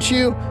around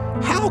you.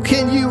 How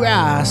can you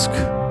ask,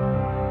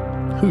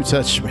 'Who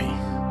touched me?'"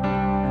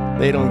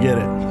 They don't get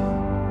it.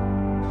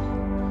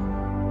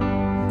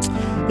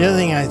 The other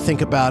thing I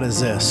think about is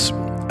this.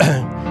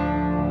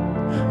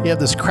 You have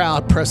this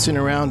crowd pressing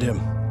around him.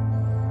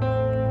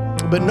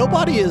 But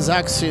nobody is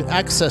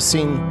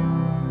accessing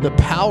the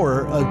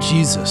power of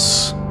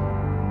Jesus.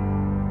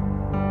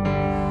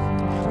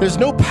 There's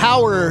no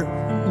power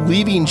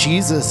leaving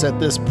Jesus at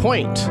this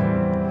point.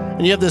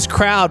 And you have this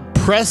crowd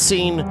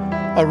pressing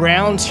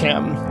around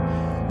him.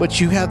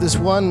 But you have this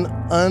one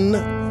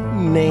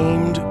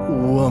unnamed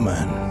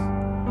woman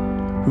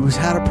who's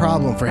had a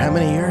problem for how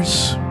many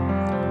years?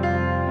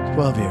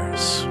 12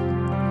 years.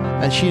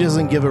 And she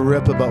doesn't give a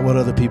rip about what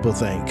other people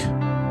think.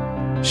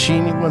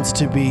 She wants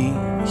to be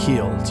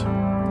healed.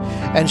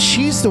 And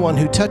she's the one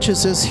who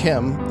touches his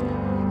hem,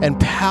 and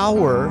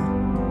power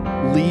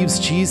leaves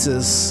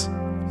Jesus.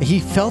 He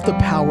felt the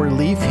power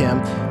leave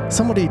him.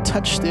 Somebody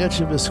touched the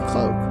edge of his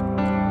cloak.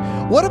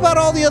 What about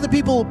all the other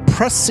people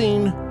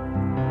pressing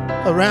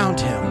around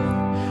him?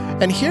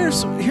 And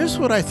here's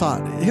what I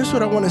thought. Here's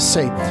what I want to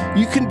say.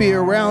 You can be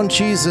around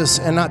Jesus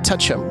and not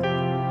touch him.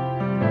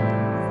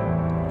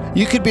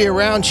 You could be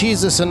around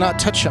Jesus and not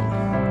touch him.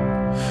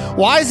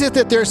 Why is it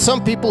that there's some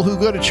people who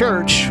go to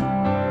church?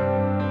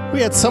 We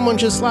had someone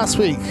just last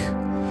week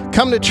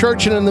come to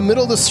church, and in the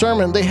middle of the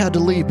sermon, they had to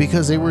leave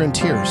because they were in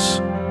tears.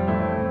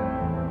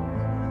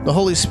 The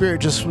Holy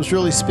Spirit just was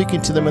really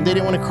speaking to them, and they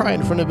didn't want to cry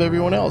in front of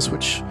everyone else,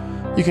 which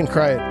you can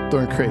cry at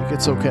Thorn Creek.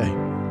 It's okay.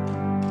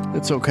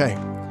 It's okay.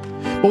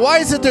 But why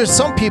is it there's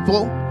some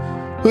people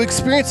who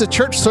experience a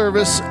church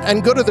service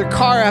and go to their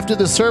car after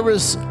the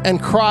service and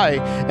cry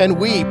and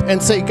weep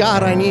and say,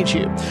 "God, I need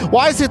you"?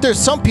 Why is it there's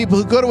some people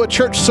who go to a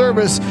church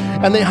service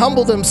and they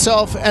humble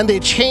themselves and they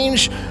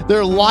change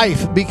their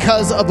life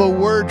because of a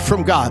word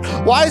from God?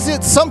 Why is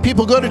it some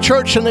people go to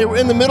church and they were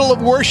in the middle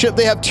of worship,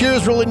 they have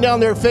tears rolling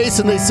down their face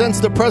and they sense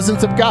the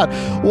presence of God?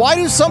 Why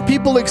do some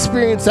people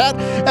experience that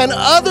and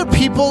other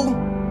people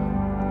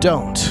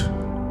don't?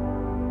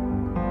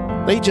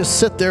 They just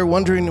sit there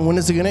wondering, when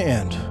is it going to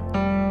end?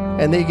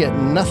 And they get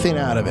nothing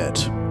out of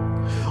it.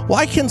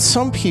 Why can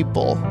some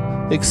people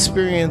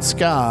experience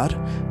God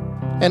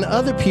and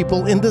other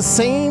people in the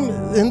same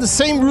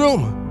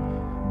room,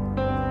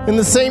 in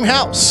the same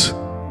house.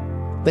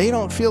 They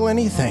don't feel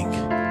anything.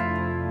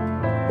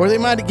 Or they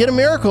might get a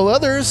miracle.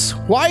 Others,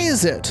 why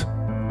is it?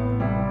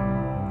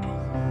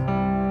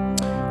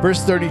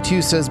 Verse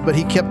 32 says, but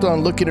he kept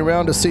on looking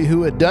around to see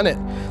who had done it.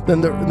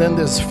 Then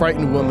this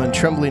frightened woman,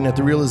 trembling at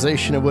the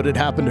realization of what had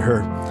happened to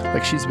her,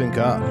 like she's been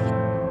got,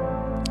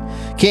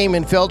 came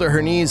and fell to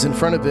her knees in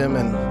front of him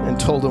and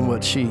told him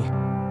what she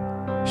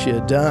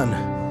had done.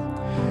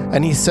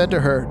 And he said to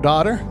her,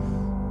 daughter,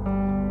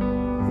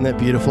 isn't that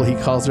beautiful? He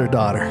calls her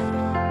daughter.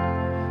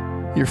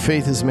 Your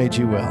faith has made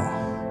you well.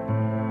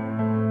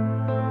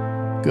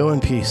 Go in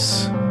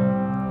peace.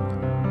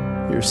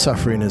 Your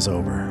suffering is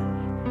over.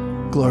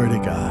 Glory to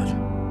God.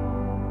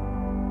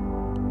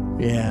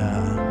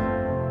 Yeah.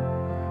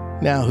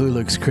 Now who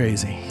looks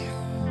crazy?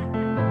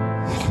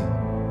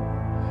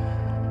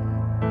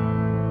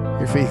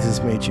 Your faith has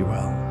made you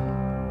well.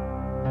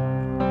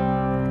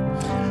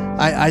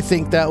 I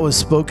think that was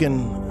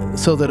spoken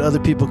so that other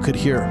people could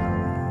hear.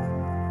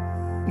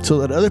 So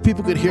that other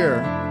people could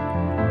hear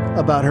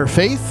about her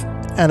faith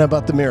and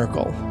about the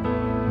miracle.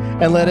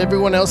 And let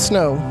everyone else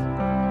know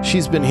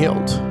she's been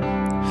healed.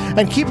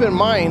 And keep in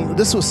mind,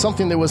 this was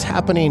something that was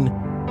happening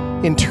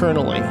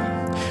internally.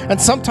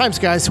 And sometimes,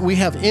 guys, we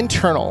have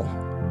internal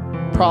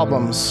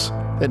problems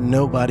that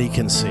nobody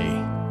can see,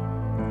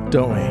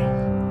 don't we?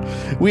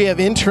 We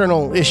have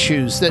internal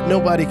issues that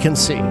nobody can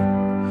see.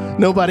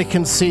 Nobody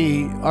can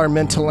see our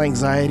mental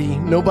anxiety.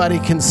 Nobody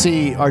can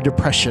see our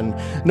depression.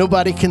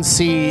 Nobody can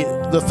see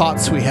the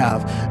thoughts we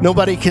have.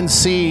 Nobody can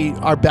see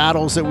our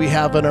battles that we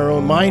have in our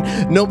own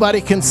mind.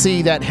 Nobody can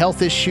see that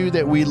health issue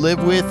that we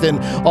live with and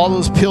all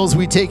those pills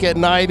we take at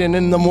night and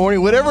in the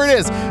morning, whatever it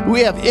is.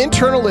 We have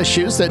internal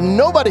issues that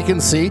nobody can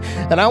see,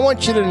 and I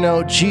want you to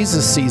know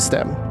Jesus sees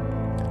them.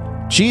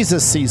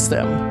 Jesus sees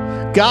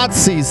them. God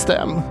sees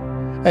them.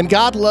 And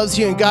God loves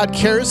you and God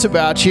cares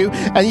about you.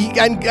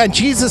 And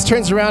Jesus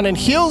turns around and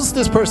heals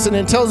this person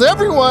and tells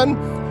everyone,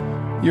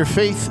 your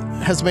faith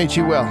has made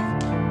you well.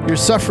 Your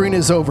suffering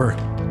is over.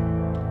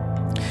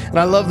 And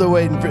I love the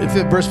way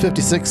verse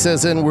 56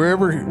 says, and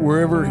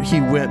wherever he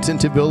went,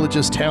 into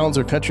villages, towns,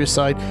 or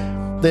countryside,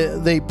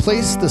 they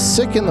placed the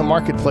sick in the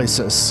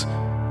marketplaces.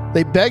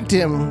 They begged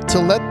him to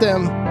let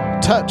them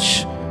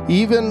touch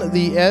even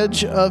the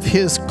edge of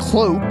his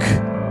cloak,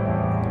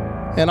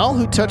 and all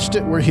who touched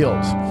it were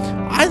healed.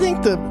 I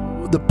think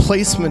the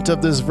placement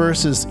of this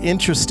verse is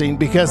interesting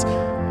because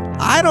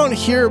I don't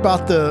hear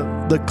about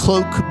the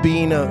cloak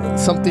being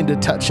something to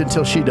touch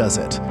until she does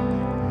it.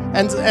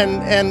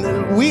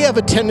 And we have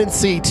a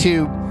tendency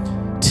to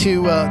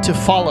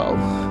follow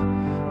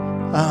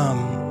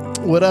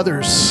what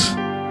others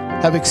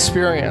have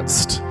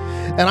experienced.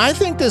 And I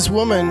think this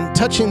woman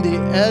touching the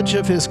edge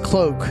of his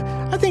cloak,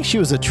 I think she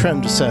was a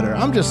trendsetter.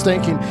 I'm just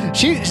thinking,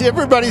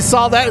 everybody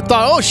saw that and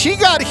thought, oh, she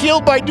got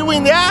healed by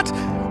doing that?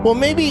 Well,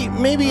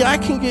 maybe I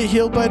can get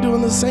healed by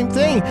doing the same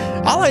thing.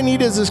 All I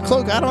need is his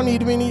cloak. I don't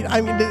need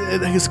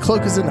his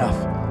cloak is enough.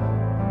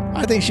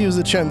 I think she was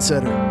a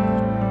trendsetter.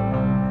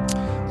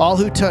 All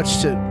who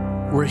touched it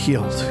were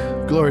healed.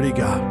 Glory to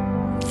God.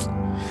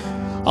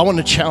 I want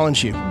to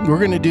challenge you. We're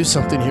going to do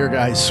something here,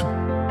 guys,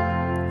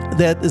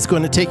 that is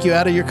going to take you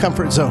out of your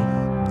comfort zone.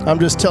 I'm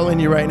just telling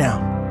you right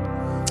now.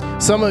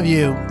 Some of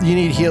you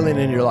need healing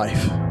in your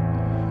life.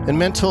 And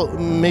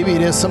maybe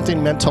it is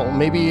something mental.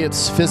 Maybe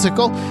it's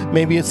physical.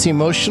 Maybe it's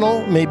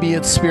emotional. Maybe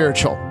it's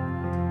spiritual.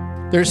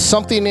 There's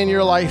something in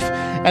your life,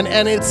 and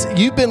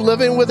you've been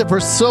living with it for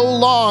so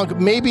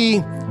long,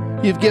 maybe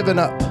you've given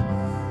up.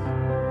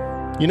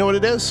 You know what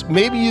it is?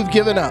 Maybe you've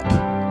given up.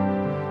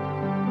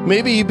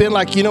 Maybe you've been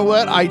like, you know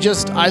what? I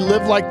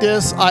live like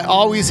this. I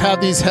always have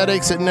these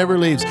headaches. It never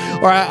leaves.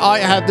 Or I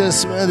have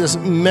this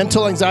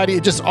mental anxiety.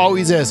 It just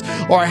always is.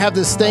 Or I have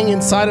this thing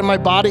inside of my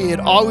body.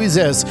 It always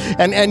is.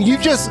 And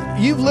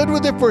you've lived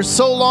with it for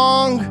so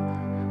long.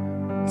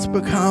 It's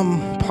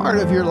become part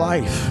of your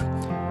life.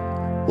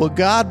 Well,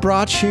 God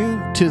brought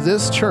you to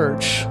this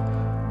church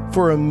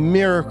for a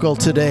miracle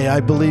today. I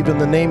believe in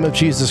the name of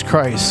Jesus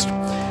Christ.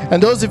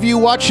 And those of you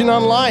watching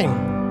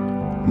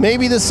online,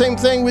 maybe the same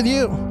thing with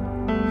you.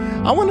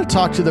 I want to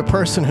talk to the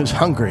person who's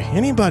hungry.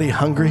 Anybody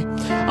hungry?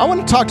 I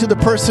want to talk to the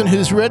person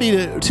who's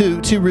ready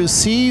to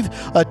receive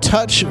a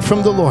touch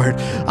from the Lord.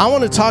 I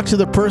want to talk to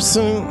the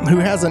person who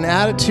has an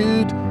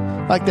attitude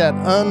like that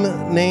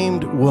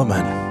unnamed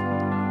woman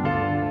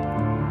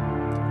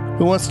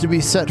who wants to be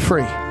set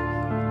free.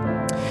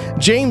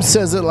 James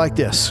says it like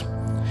this.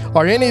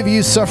 Are any of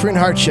you suffering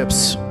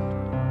hardships?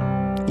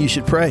 You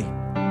should pray.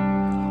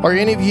 Are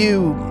any of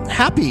you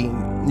happy?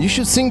 You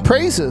should sing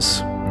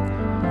praises.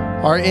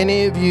 Are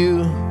any of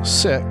you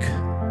sick?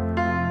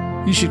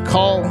 You should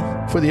call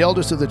for the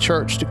elders of the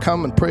church to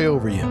come and pray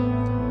over you,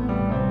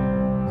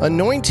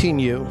 anointing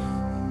you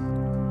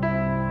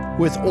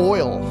with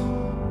oil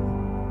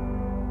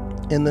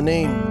in the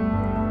name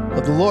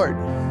of the Lord.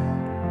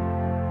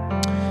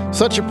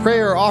 Such a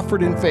prayer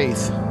offered in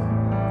faith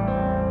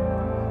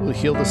will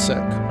heal the sick,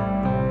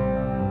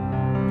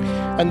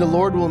 and the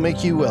Lord will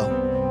make you well.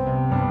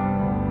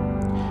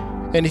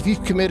 And if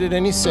you've committed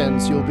any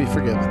sins, you'll be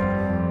forgiven.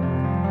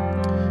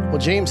 Well,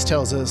 James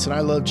tells us, and I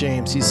love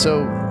James, he's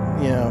so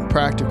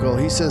practical.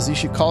 He says you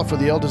should call for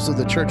the elders of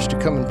the church to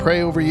come and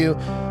pray over you,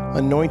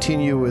 anointing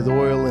you with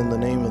oil in the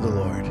name of the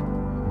Lord.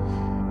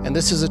 And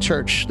this is a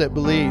church that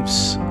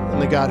believes in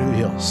the God who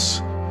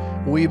heals.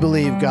 We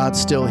believe God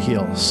still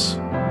heals.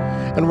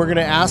 And we're going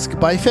to ask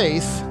by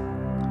faith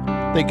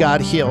that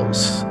God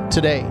heals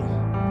today,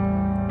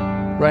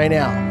 right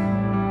now.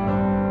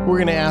 We're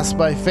going to ask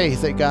by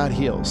faith that God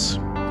heals.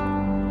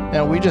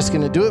 Now, we're just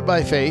going to do it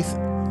by faith,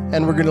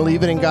 and we're going to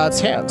leave it in God's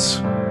hands.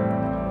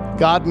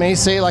 God may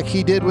say, like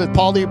he did with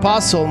Paul the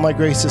Apostle, my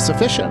grace is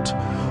sufficient.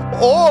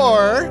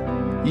 Or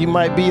you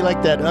might be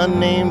like that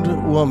unnamed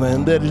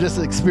woman that just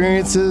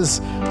experiences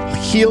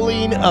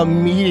healing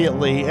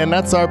immediately, and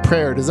that's our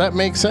prayer. Does that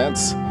make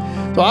sense?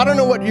 So I don't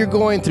know what you're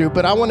going through,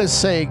 but I want to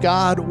say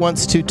God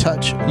wants to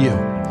touch you.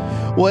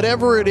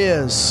 Whatever it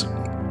is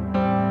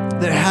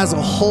that has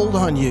a hold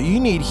on you, you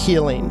need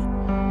healing.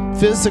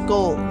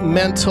 Physical,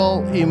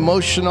 mental,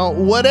 emotional,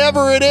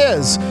 whatever it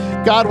is,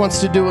 God wants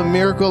to do a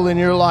miracle in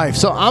your life.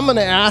 So I'm going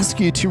to ask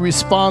you to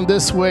respond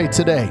this way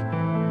today.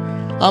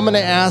 I'm going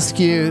to ask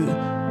you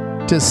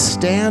to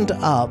stand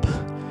up,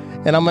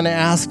 and I'm going to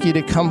ask you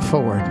to come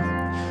forward.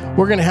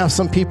 We're going to have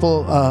some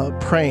people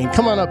praying.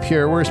 Come on up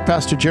here. Where's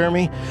Pastor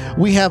Jeremy?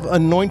 We have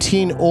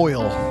anointing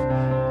oil,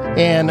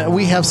 and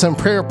we have some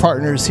prayer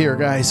partners here,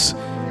 guys.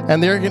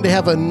 And they're going to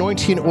have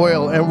anointing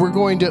oil, and we're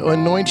going to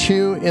anoint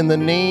you in the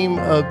name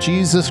of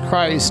Jesus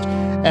Christ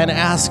and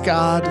ask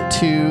God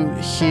to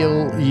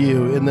heal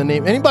you in the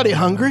name. Anybody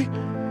hungry?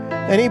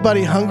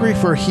 Anybody hungry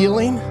for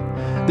healing?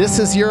 This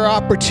is your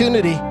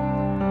opportunity.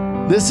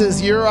 This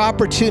is your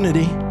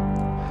opportunity.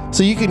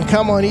 So you can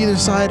come on either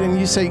side and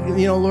you say,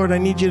 Lord, I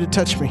need you to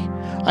touch me.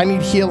 I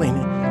need healing.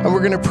 And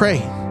we're going to pray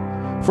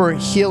for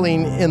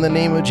healing in the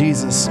name of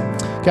Jesus.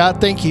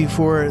 God, thank you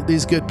for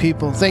these good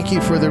people. Thank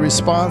you for the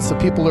response. The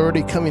people are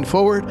already coming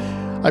forward.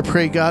 I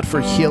pray, God, for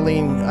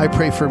healing. I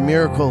pray for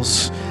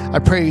miracles. I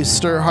pray you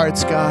stir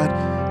hearts,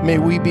 God. May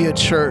we be a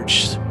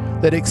church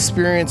that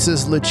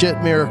experiences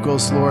legit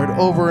miracles, Lord,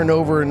 over and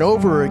over and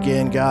over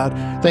again, God.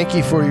 Thank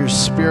you for your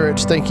spirit.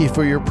 Thank you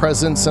for your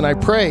presence. And I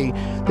pray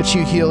that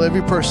you heal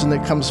every person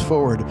that comes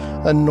forward.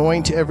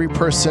 Anoint every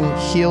person.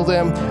 Heal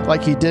them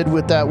like you did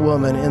with that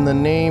woman. In the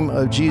name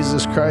of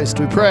Jesus Christ,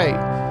 we pray.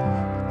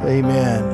 Amen.